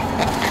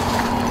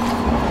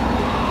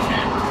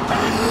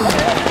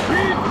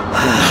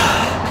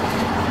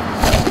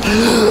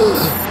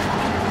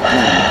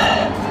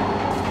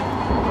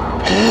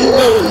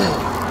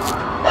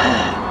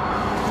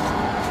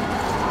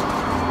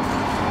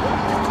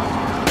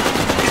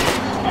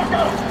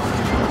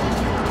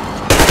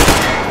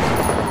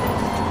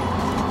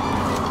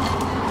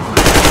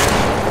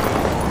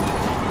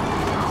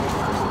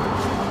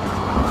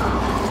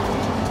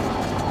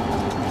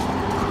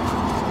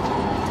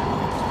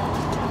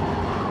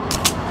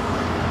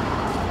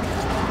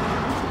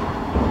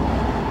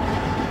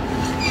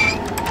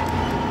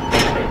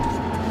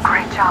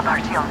 Great job,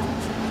 Artyom.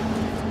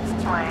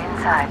 We're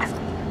inside.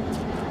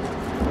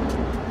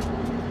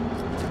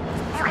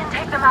 You can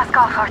take the mask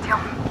off,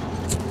 Artyom.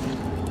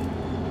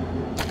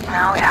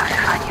 Now we have to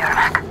find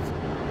Yermak.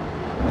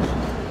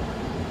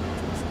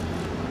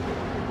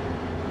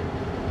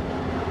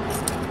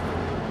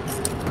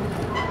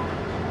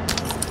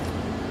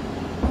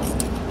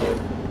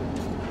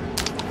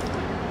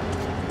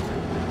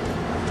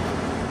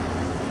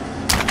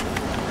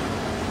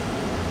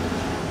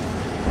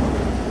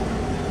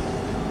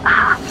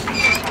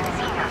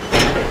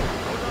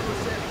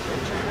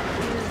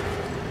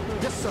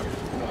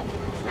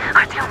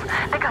 Artyom,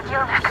 they got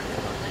Yermak.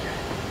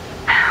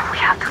 We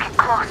have to get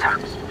closer.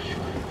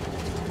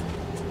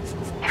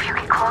 If you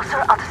get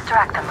closer, I'll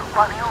distract them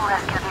while you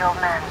rescue the old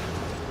man.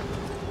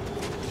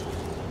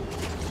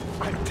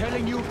 I'm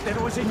telling you, there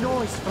was a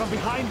noise from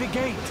behind the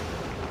gate.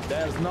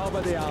 There's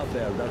nobody out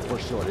there, that's for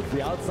sure. It's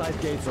the outside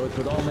gate, so it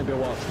could only be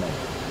watchmen.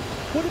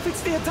 What if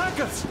it's the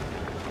attackers?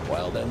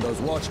 Well, then those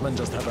watchmen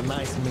just have a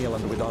nice meal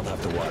and we don't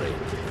have to worry.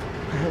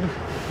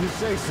 You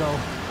say so.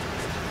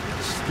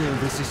 Still,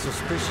 this is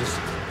suspicious.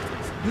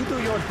 You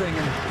do your thing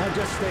and I'll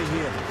just stay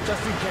here,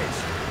 just in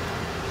case.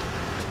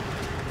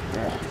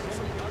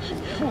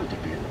 Some food to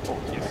be in the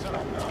boat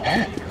right now.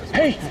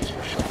 Hey!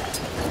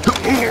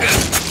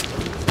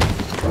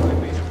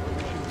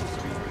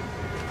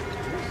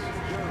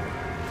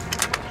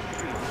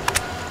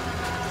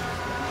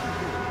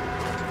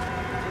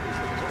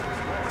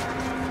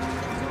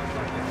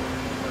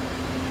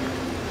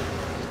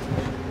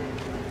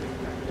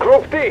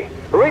 Group D,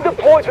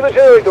 redeploy to the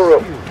generator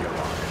room.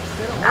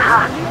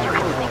 Aha, you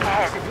can sneak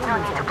ahead. No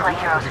need to play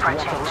heroes for a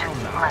change.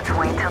 Let's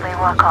wait till they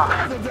walk off.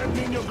 Does that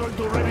mean you're going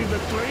to ready the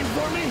train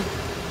for me?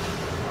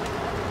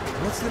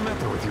 What's the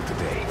matter with you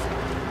today?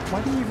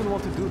 Why do you even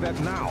want to do that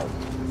now?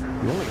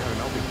 We only have an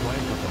outing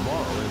planned for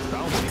tomorrow and it's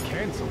bound to be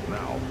cancelled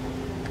now.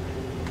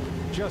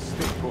 Just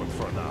stay put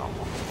for now.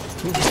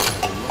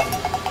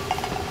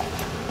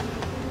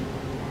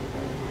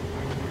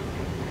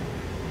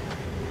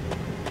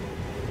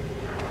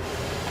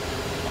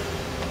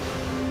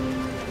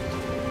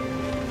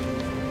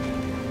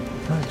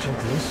 I'll check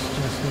this,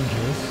 just in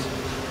case.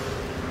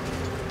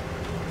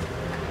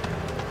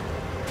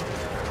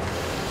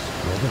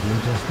 Probably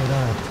just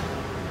arrived.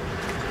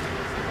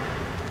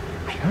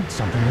 I heard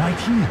something right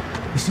here.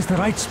 This is the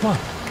right spot.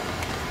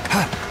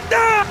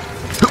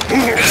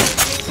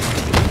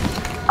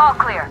 All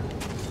clear.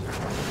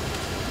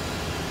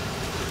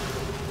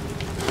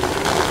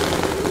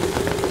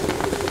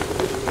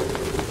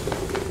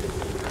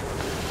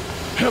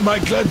 Am I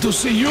glad to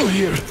see you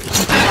here?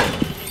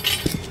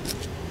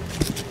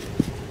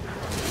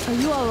 Are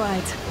you all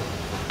right?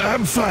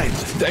 I'm fine,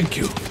 thank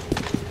you.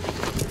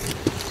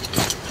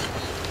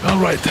 All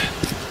right.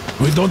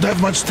 We don't have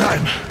much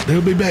time.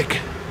 They'll be back.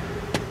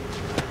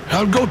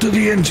 I'll go to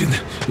the engine.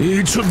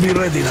 It should be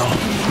ready now.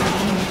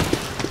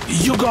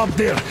 You go up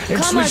there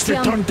and switch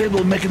the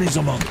turntable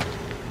mechanism on.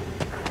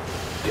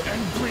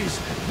 And please,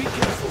 be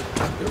careful.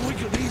 We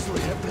could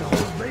easily have the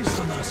whole base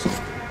on us.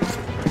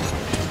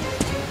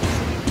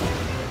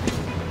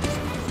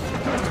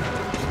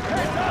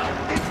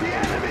 It's the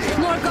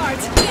enemy! More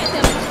guards! Get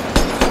them!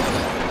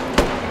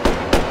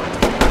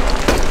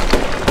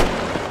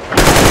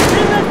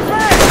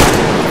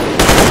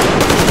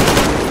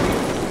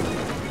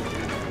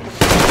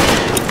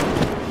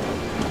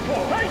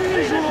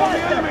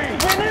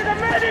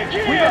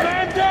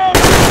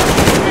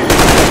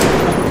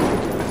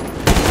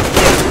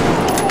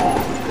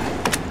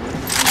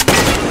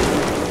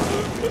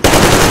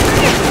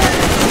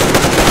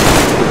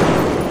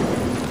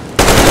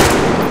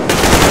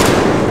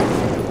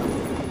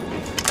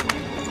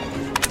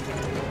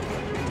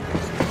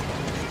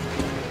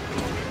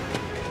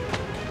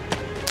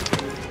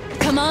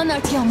 Come on,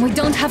 Artyom, we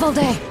don't have all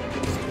day.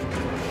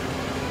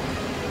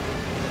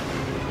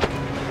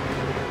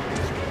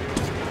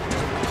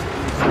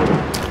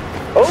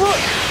 Oh look!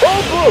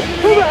 All blue!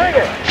 To the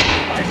hangar!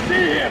 I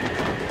see him!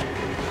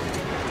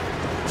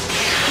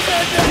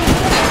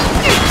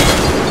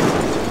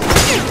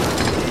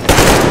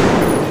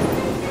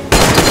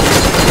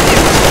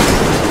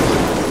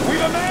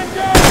 We've a man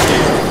down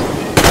here!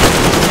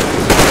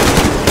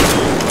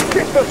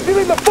 Shit, they're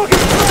stealing the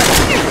fucking track!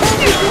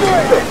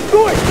 Generator! Do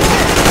it!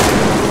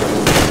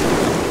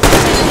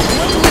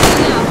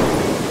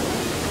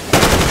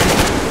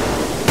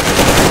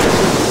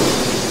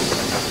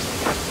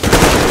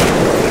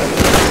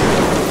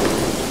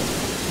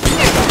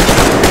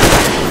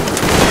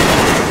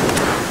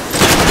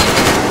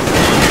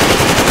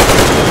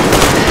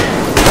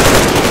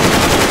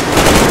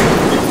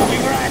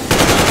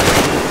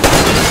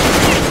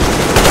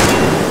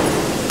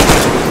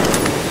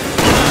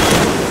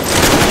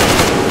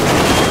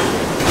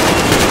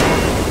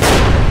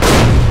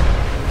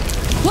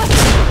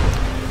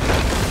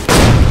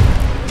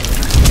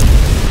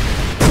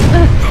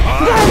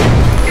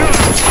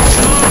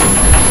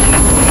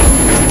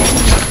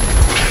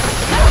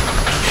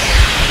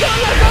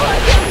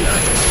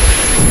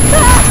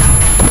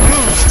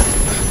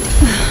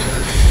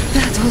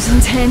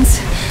 Intense.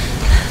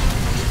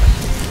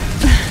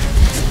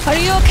 Are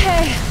you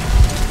okay?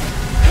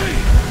 Hey,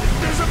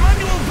 there's a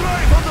manual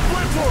drive on the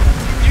platform.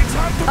 It's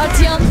hard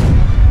to Artyom.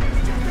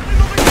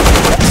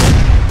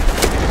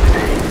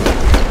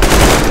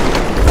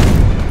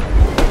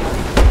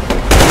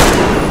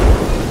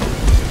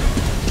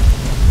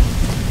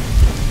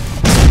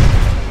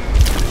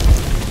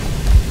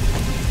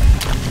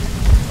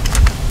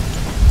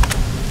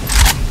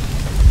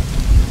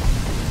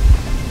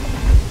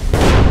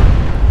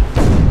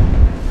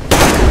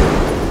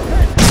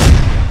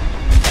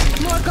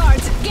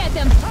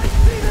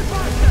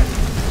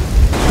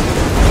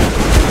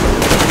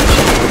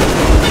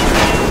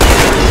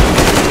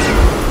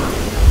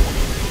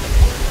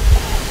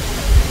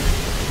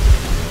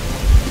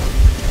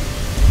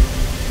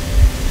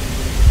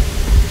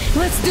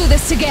 Let's do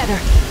this together.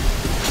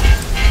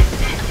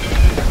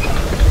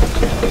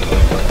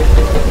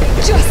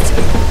 Just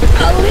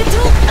a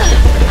little.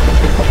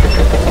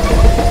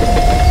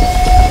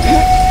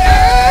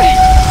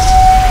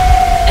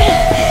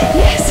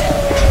 Yes.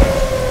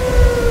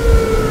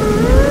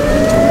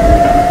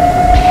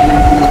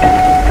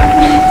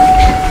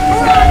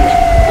 Run!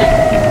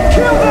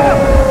 Kill them!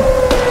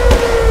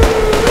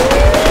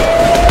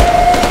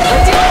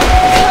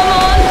 Come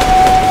on!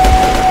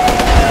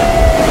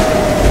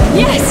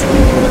 Yes!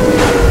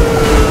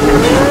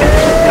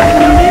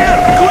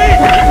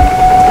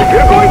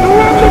 You're going to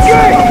run the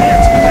gate!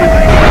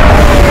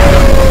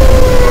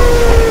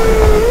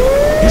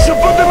 You should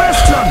put the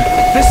mask on.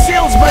 The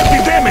seals might be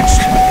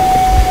damaged.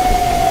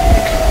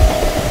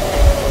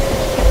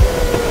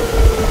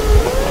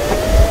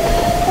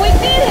 We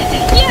did it!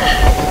 Yeah!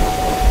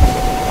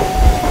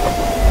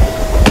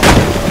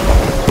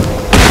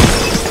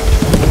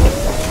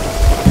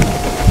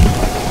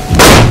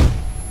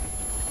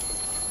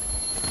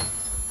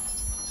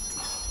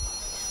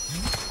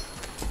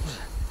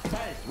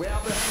 We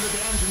have apprehended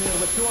the engineer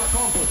with 2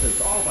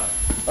 accomplices. Over.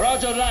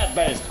 Roger that,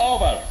 base.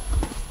 Over.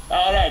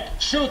 Alright,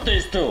 shoot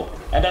these 2.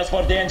 And as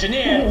for the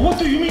engineer... What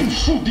do you mean,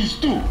 shoot these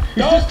 2?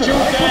 Don't shoot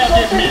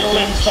that,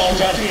 middling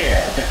soldier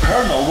here. The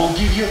colonel will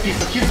give you a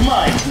piece of his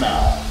mind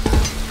now.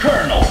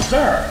 Colonel,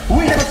 sir,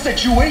 we have a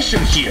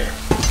situation here.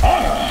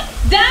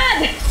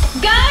 Dad!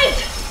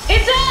 Guys!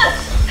 It's us!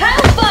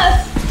 Help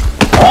us!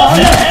 What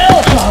the hell?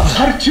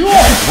 Artyom,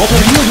 what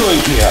are you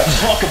doing here?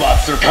 Talk about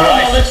surprise.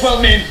 Colonel, it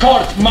will mean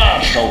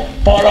court-martial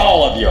for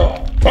all of you.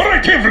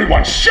 Alright,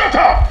 everyone, shut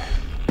up!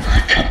 I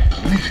can't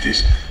believe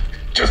this.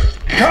 Just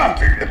can't.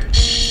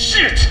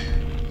 Shit!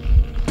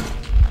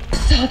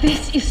 So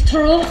this is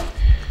true?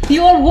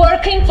 You're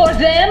working for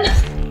them?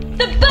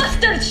 The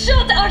bastards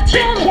shot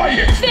Artyom! Be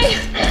quiet!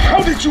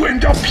 How did you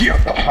end up here?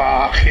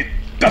 It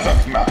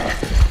doesn't matter.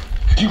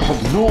 You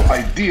have no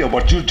idea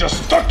what you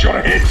just stuck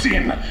your heads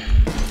in.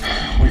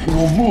 We've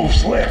no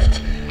moves left.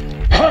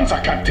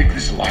 Hansa can't take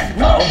this line.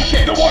 Now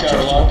the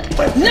Watchers won't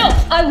let them. No,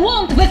 I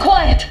won't be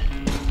quiet!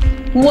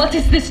 What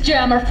is this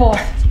jammer for?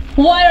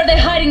 Why are they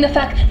hiding the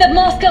fact that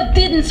Moscow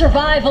didn't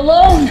survive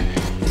alone?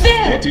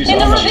 There, in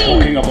the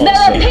ravine, there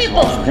are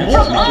people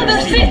from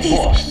other cities,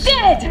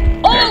 dead!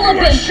 All of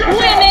them,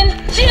 women,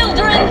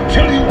 children! I'll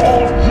tell you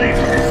all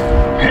later.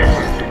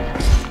 Everything.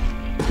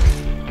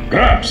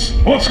 Gramps,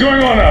 what's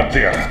going on out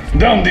there?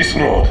 Down this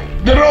road?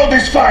 The road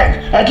is fine,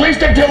 at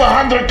least until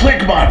 100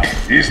 click mark.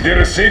 Is there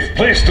a safe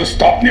place to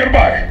stop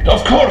nearby?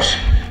 Of course.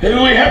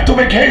 We have to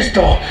make haste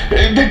though.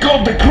 They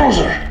called the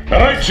cruiser.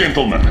 Alright,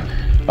 gentlemen.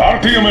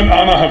 Artyom and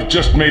Anna have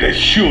just made a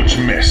huge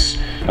mess,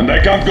 and they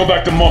can't go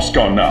back to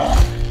Moscow now.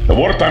 The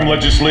wartime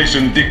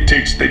legislation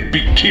dictates they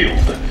be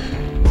killed.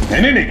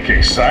 In any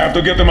case, I have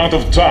to get them out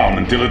of town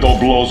until it all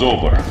blows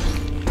over.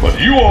 But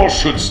you all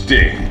should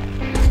stay.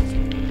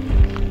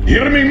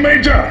 Hear me,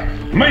 Major?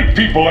 My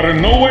people are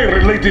in no way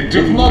related to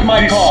It's not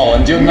my call,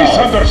 and you know.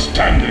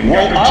 Misunderstanding.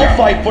 Well, I'll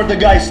fight for the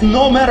guys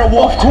no matter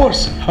what. Of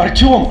course.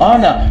 Artyom,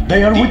 Anna,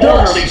 they are with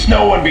us. Leaves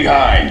no one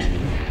behind.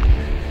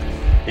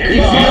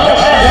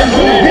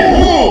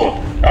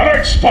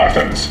 Alright,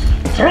 Spartans.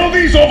 Throw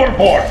these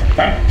overboard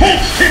and full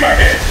steam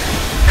ahead.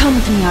 Come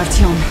with me,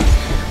 Artyom.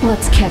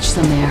 Let's catch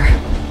some air.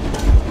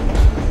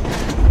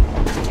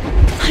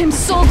 I'm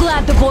so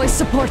glad the boys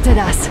supported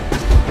us.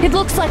 It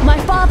looks like my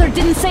father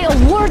didn't say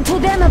a word to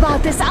them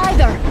about this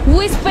either.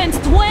 We spent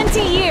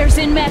 20 years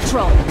in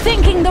Metro,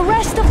 thinking the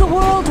rest of the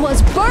world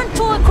was burnt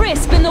to a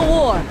crisp in the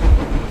war.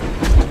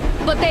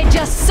 But they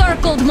just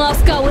circled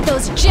Moscow with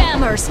those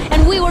jammers,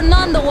 and we were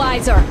none the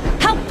wiser.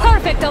 How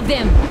perfect of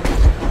them!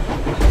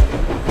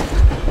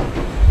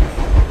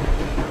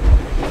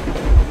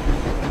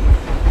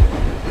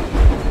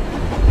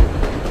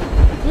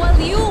 While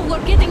you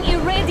were getting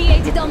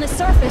irradiated on the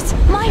surface,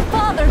 my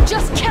father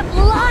just kept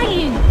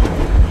lying!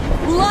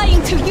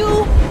 Lying to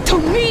you, to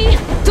me,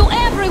 to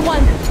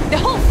everyone! The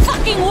whole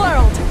fucking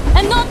world!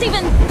 And not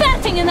even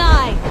batting an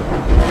eye!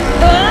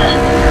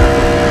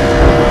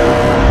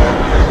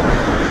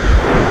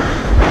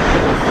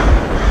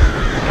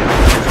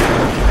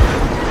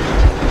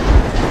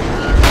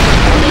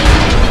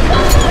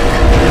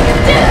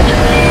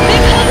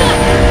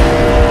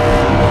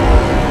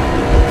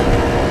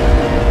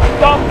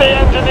 Stop the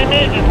engine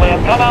immediately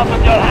and come out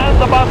with your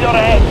hands above your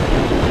head.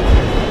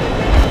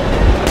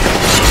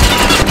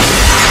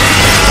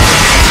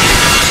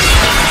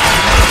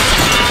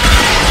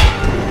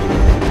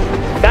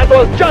 That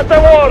was just a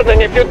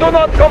warning. If you do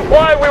not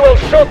comply, we will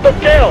shoot to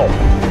kill.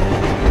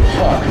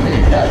 Fuck me,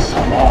 that's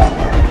some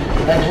armor.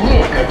 And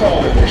look at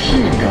all the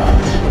machine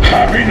guns.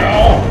 Happy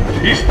now?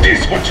 Is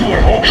this what you were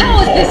hoping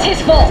How for? is this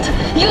his fault?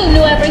 You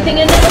knew everything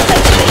and never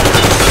said to me.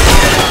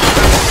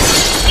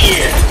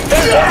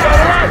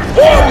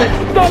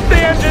 Stop the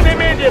engine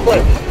immediately!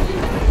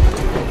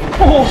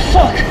 Oh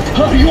fuck!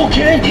 Are you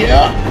okay?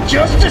 Yeah,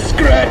 just a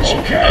scratch.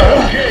 Okay,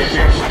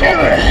 dear,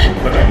 stop it.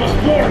 But I must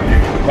warn you,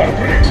 our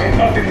brakes are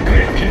not in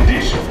great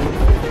condition.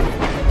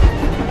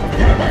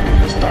 You're not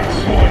going to start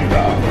slowing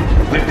down.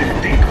 Let them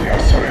think we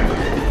are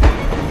surrendering.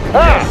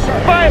 Ah,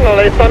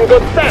 finally some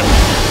good sense.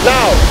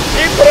 Now,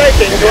 keep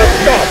braking to a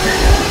stop.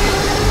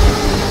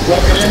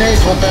 Well,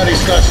 grenades will barely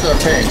scratch their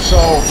paint, so...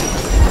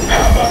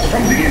 How about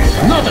from the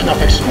inside? Not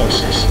enough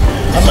explosives.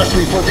 Unless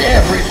we put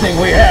everything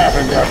we have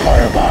in their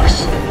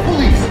firebox.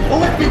 Please,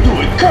 let me do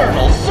it,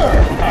 Colonel, sir.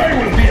 I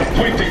will be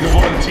appointing the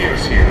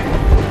volunteers here.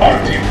 Our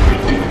team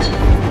will do it.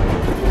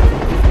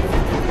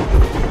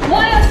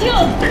 Why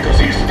Artyom? Because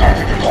he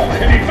started it all,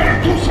 and he better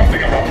do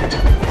something about it.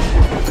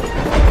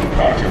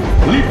 Artyom,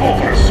 leap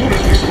over as soon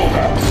as we slow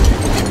down.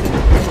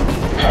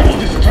 I will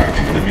distract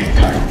him in the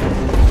meantime.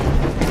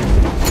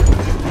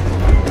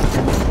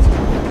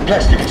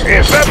 Plastic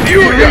Is that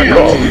you,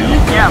 Yakov?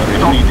 Yeah,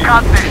 so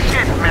cut the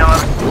shit, Miller.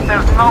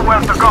 There's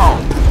nowhere to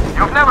go.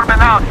 You've never been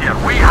out here.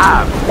 We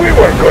have. We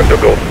weren't going to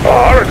go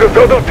far, just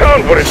out of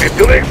town for a bit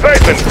till the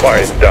excitement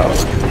quiets down.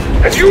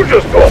 And you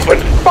just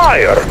opened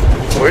fire.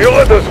 Will you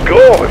let us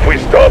go if we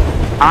stop?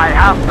 I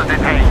have to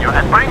detain you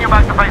and bring you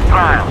back to face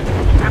trial.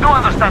 You do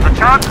understand the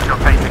charges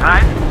you're facing,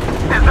 right?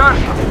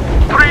 Desertion.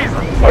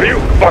 Treason. Are you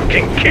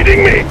fucking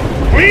kidding me?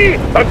 Me?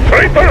 A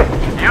traitor?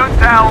 You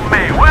tell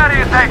me, where are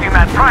you taking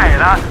that train,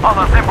 huh? On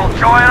a simple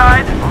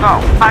joyride?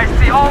 No, I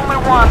see only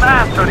one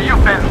answer.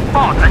 You've been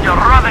fought and you're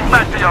running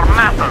back to your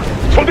masters.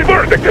 So the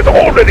verdict has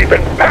already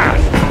been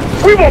passed.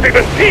 We won't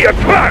even see a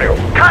trial.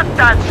 Cut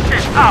that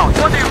shit out.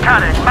 What are you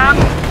carrying, man?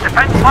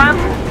 Defense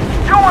plans?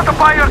 You want to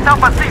buy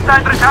yourself a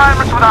seaside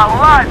retirement without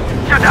life,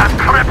 you damn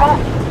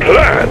cripple?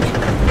 Plans?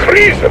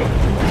 Treason?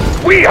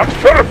 We have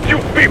served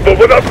you people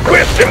without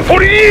question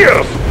for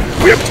years.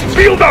 We have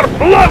spilled our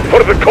blood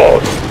for the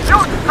cause. You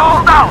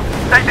sold out!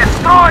 They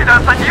destroyed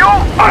us and you...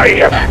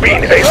 I have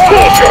been a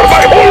soldier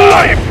my whole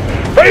life!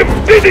 I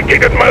have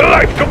dedicated my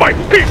life to my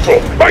people,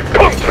 my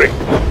country!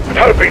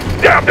 I'll be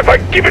damned if I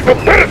give it to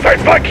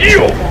parasites like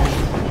you!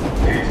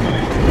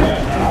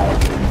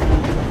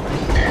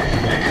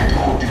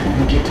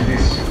 Get to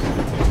this.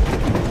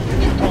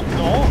 You don't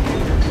know?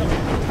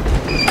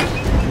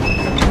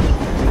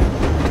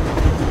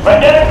 We're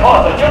getting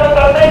caught. The units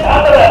are made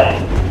at the ready.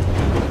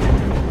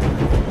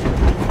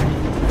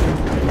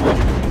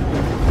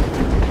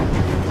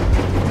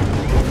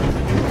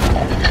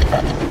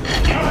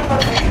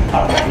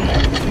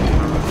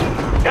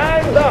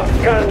 Hands up,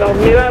 Colonel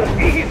Miller.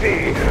 Easy.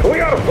 We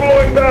are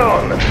slowing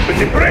down. But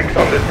the brakes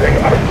on this thing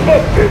are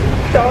busted.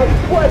 Don't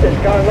sweat it,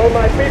 Colonel.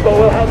 My people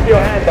will help you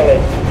handle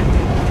it.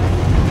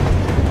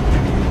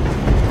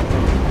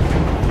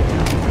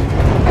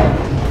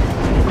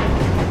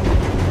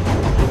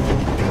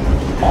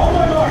 On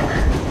my mark.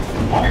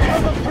 On the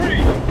count of 3.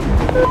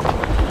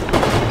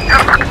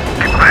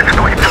 Get ready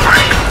to hit the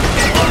brake.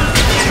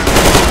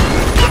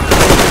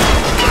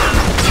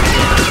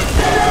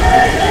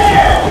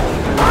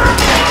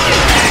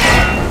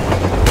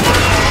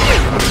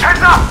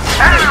 Heads up!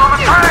 Enemy on the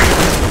train!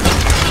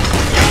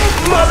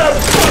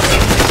 Motherfucker!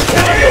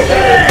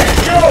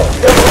 You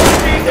won't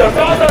feed your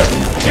daughter!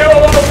 You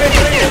will all be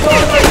treated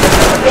all like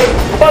children!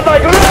 But I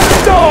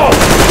grab dog!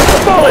 A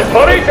bullet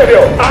for each of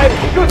you! I'm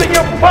shooting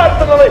you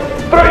personally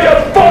through your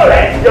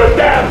forehead, you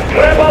damn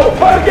rebel!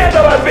 Forget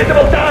about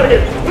visible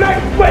targets!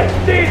 Next switch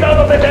these out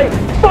of the thing!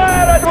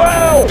 Fire at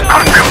will!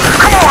 Artyom,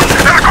 come on!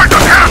 They're going to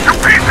tear us to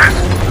pieces!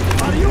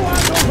 Are you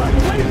out of my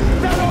place?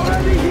 They're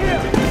already here!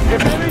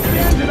 If there is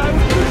danger, I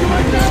will shoot you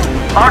right now!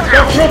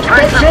 Artyom,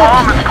 trace the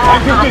bomb as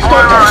close to the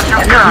boiler as you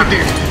can!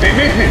 They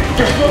made me.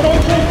 Just don't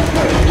shoot.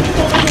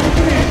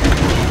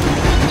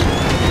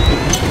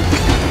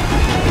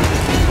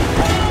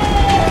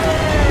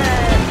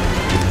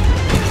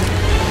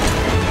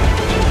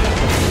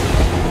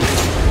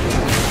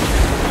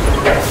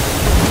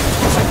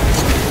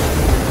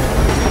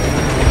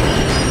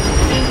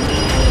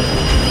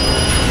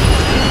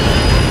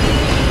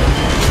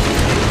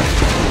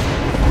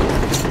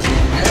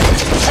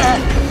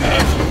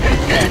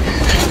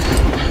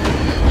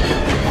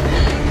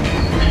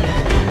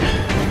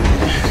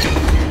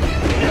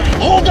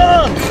 Hold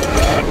on!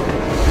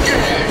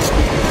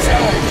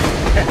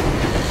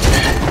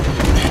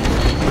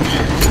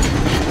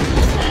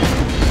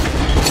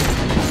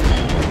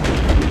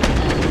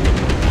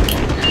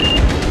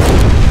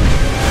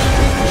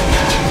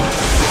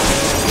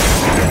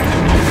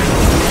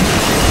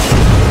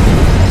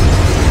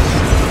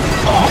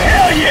 Oh,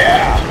 hell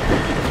yeah!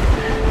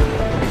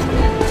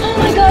 Oh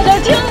my god,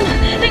 Artyom!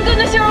 Thank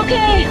goodness you're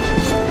okay!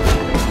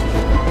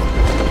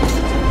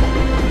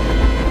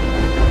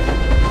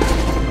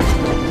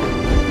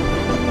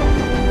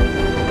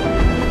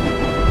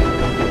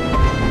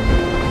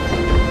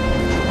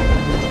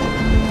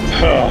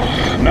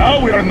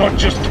 Now we are not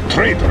just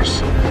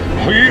traitors.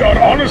 We are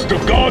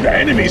honest-to-God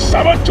enemy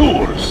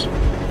saboteurs.